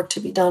lot of work to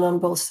be done on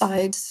both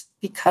sides,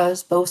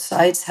 because both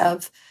sides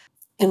have,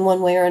 in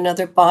one way or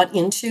another, bought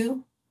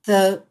into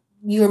the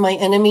 "you are my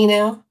enemy"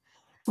 now.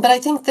 But I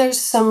think there's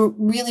some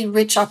really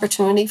rich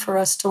opportunity for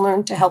us to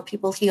learn to help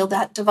people heal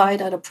that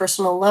divide at a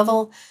personal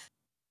level,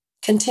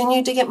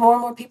 continue to get more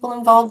and more people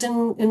involved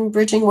in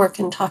bridging work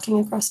and talking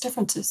across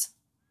differences.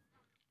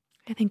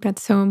 I think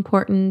that's so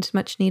important,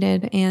 much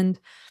needed. And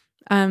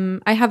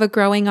I have a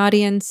growing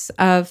audience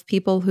of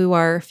people who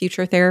are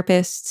future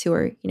therapists who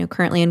are,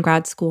 currently in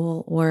grad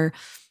school or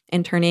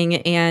interning.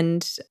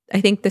 And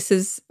I think this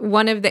is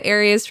one of the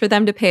areas for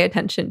them to pay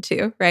attention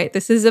to, right?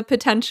 This is a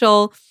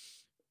potential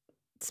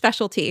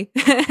specialty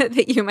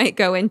that you might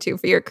go into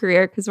for your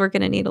career, because we're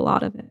going to need a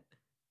lot of it.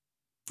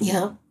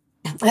 Yeah,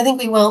 I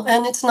think we will.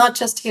 And it's not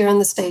just here in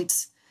the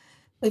States.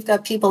 We've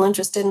got people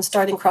interested in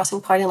starting crossing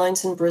party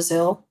lines in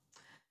Brazil.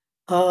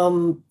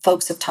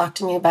 Folks have talked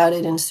to me about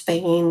it in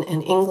Spain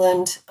and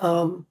England.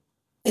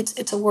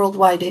 It's a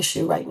worldwide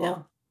issue right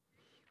now.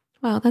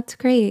 Wow, that's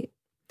great.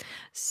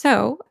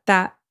 So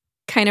that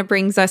kind of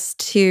brings us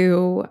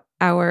to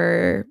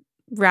our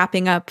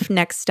wrapping up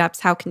next steps.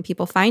 How can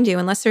people find you?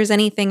 Unless there's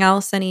anything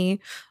else,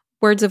 any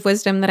words of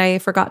wisdom that I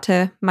forgot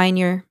to mine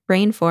your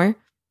brain for.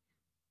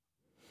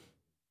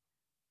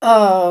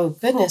 Oh,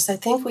 goodness. I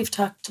think we've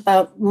talked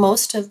about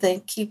most of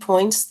the key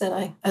points that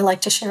I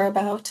like to share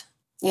about.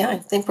 Yeah, I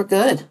think we're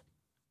good.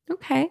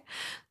 Okay.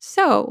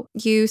 So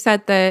you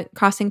said that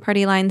Crossing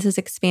Party Lines is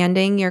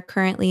expanding. You're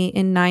currently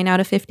in 9 out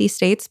of 50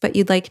 states, but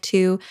you'd like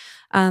to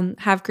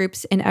have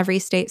groups in every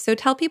state. So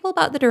tell people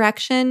about the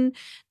direction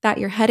that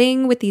you're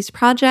heading with these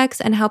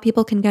projects and how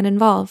people can get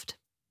involved.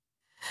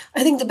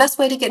 I think the best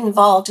way to get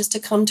involved is to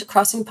come to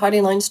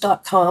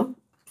crossingpartylines.com.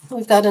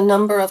 We've got a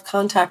number of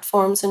contact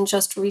forms, and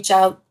just reach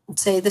out and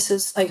say,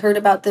 I heard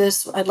about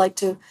this, I'd like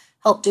to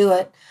help do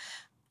it.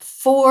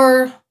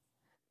 For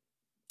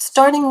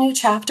starting new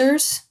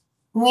chapters,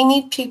 we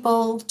need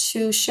people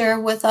to share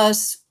with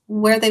us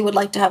where they would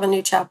like to have a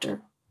new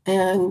chapter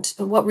and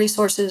what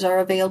resources are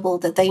available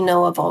that they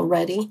know of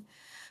already.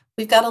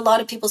 We've got a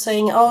lot of people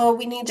saying, oh,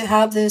 we need to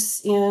have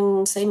this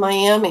in, say,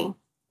 Miami.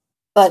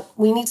 But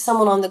we need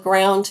someone on the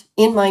ground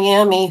in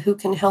Miami who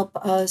can help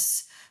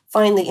us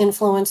find the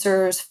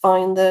influencers,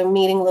 find the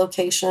meeting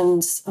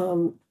locations,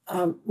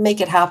 make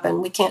it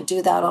happen. We can't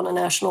do that on a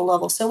national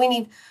level. So we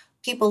need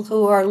people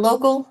who are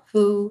local,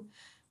 who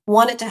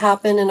want it to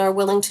happen and are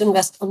willing to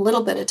invest a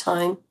little bit of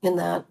time in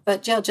that.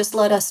 But yeah, just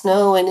let us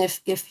know. And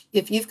if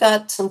you've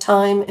got some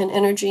time and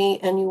energy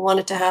and you want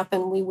it to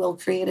happen, we will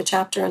create a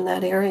chapter in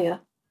that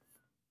area.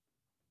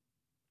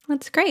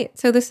 That's great.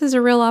 So this is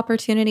a real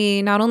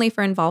opportunity, not only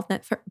for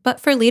involvement, but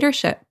for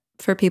leadership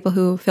for people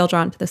who feel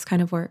drawn to this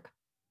kind of work.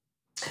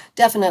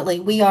 Definitely.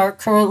 We are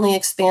currently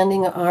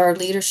expanding our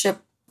leadership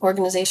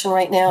organization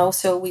right now.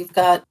 So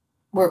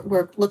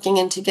we're looking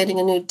into getting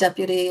a new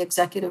deputy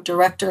executive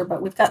director,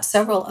 but we've got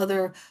several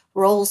other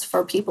roles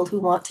for people who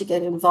want to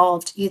get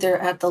involved, either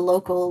at the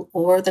local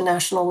or the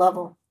national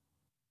level.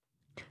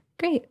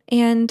 Great.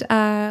 And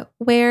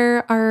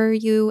where are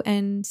you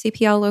and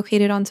CPL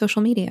located on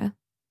social media?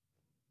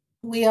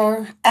 We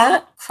are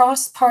at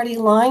Cross Party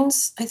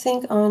Lines, I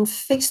think, on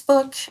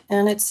Facebook,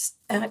 and it's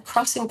at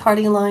Crossing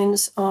Party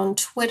Lines on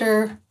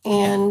Twitter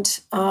and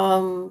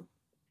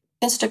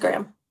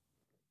Instagram.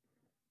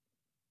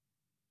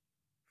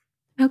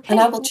 Okay. And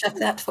I will check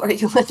that for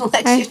you and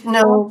let you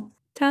know.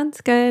 Sounds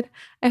good.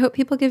 I hope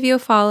people give you a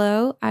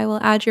follow. I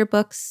will add your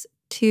books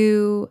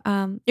to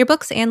your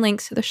books and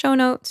links to the show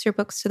notes, your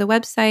books to the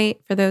website.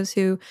 For those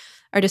who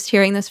are just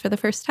hearing this for the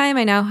first time,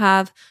 I now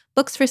have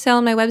books for sale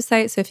on my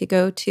website. So if you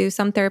go to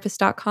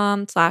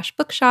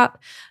sometherapist.com/bookshop,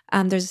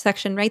 there's a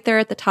section right there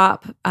at the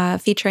top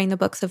featuring the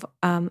books of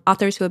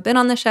authors who have been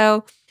on the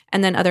show,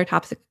 and then other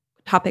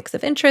topics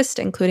of interest,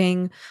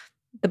 including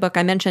the book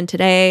I mentioned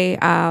today,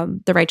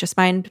 The Righteous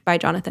Mind by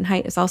Jonathan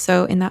Haidt, is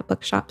also in that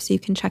bookshop, so you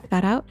can check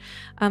that out.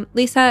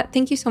 Lisa,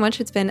 thank you so much.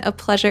 It's been a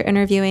pleasure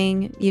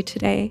interviewing you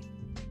today.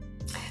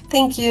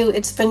 Thank you.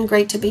 It's been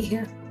great to be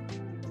here.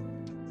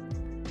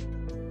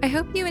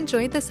 hope you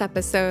enjoyed this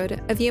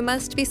episode of You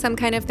Must Be Some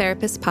Kind of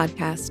Therapist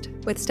podcast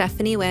with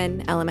Stephanie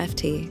Wynn,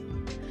 LMFT.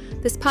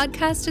 This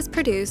podcast is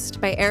produced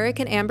by Eric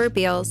and Amber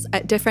Beals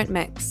at Different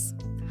Mix.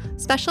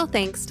 Special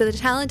thanks to the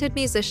talented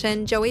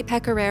musician Joey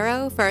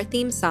Pecoraro for our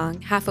theme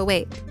song, Half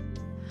Awake.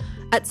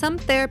 At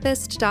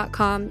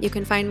sometherapist.com, you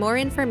can find more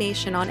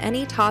information on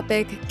any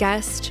topic,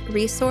 guest,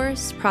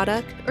 resource,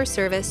 product, or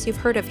service you've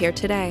heard of here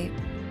today.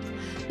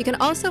 You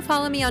can also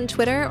follow me on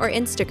Twitter or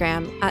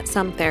Instagram at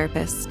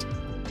sometherapist.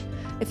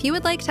 If you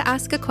would like to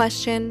ask a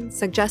question,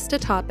 suggest a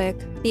topic,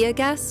 be a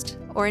guest,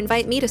 or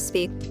invite me to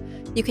speak,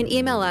 you can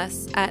email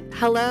us at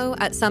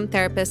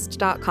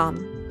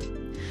hello@sometherapist.com.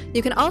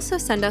 You can also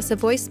send us a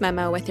voice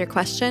memo with your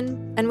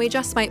question, and we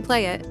just might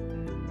play it.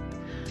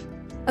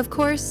 Of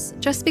course,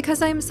 just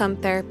because I'm some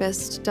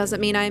therapist doesn't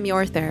mean I'm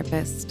your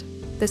therapist.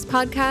 This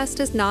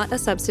podcast is not a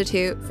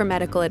substitute for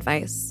medical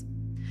advice.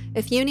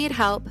 If you need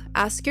help,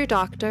 ask your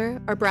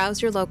doctor or browse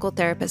your local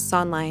therapists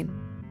online.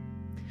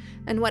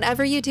 And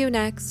whatever you do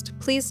next,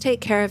 please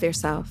take care of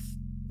yourself.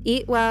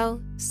 Eat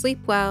well, sleep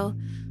well,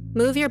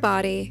 move your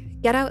body,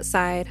 get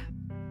outside,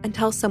 and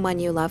tell someone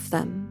you love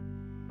them.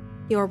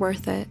 You're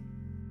worth it.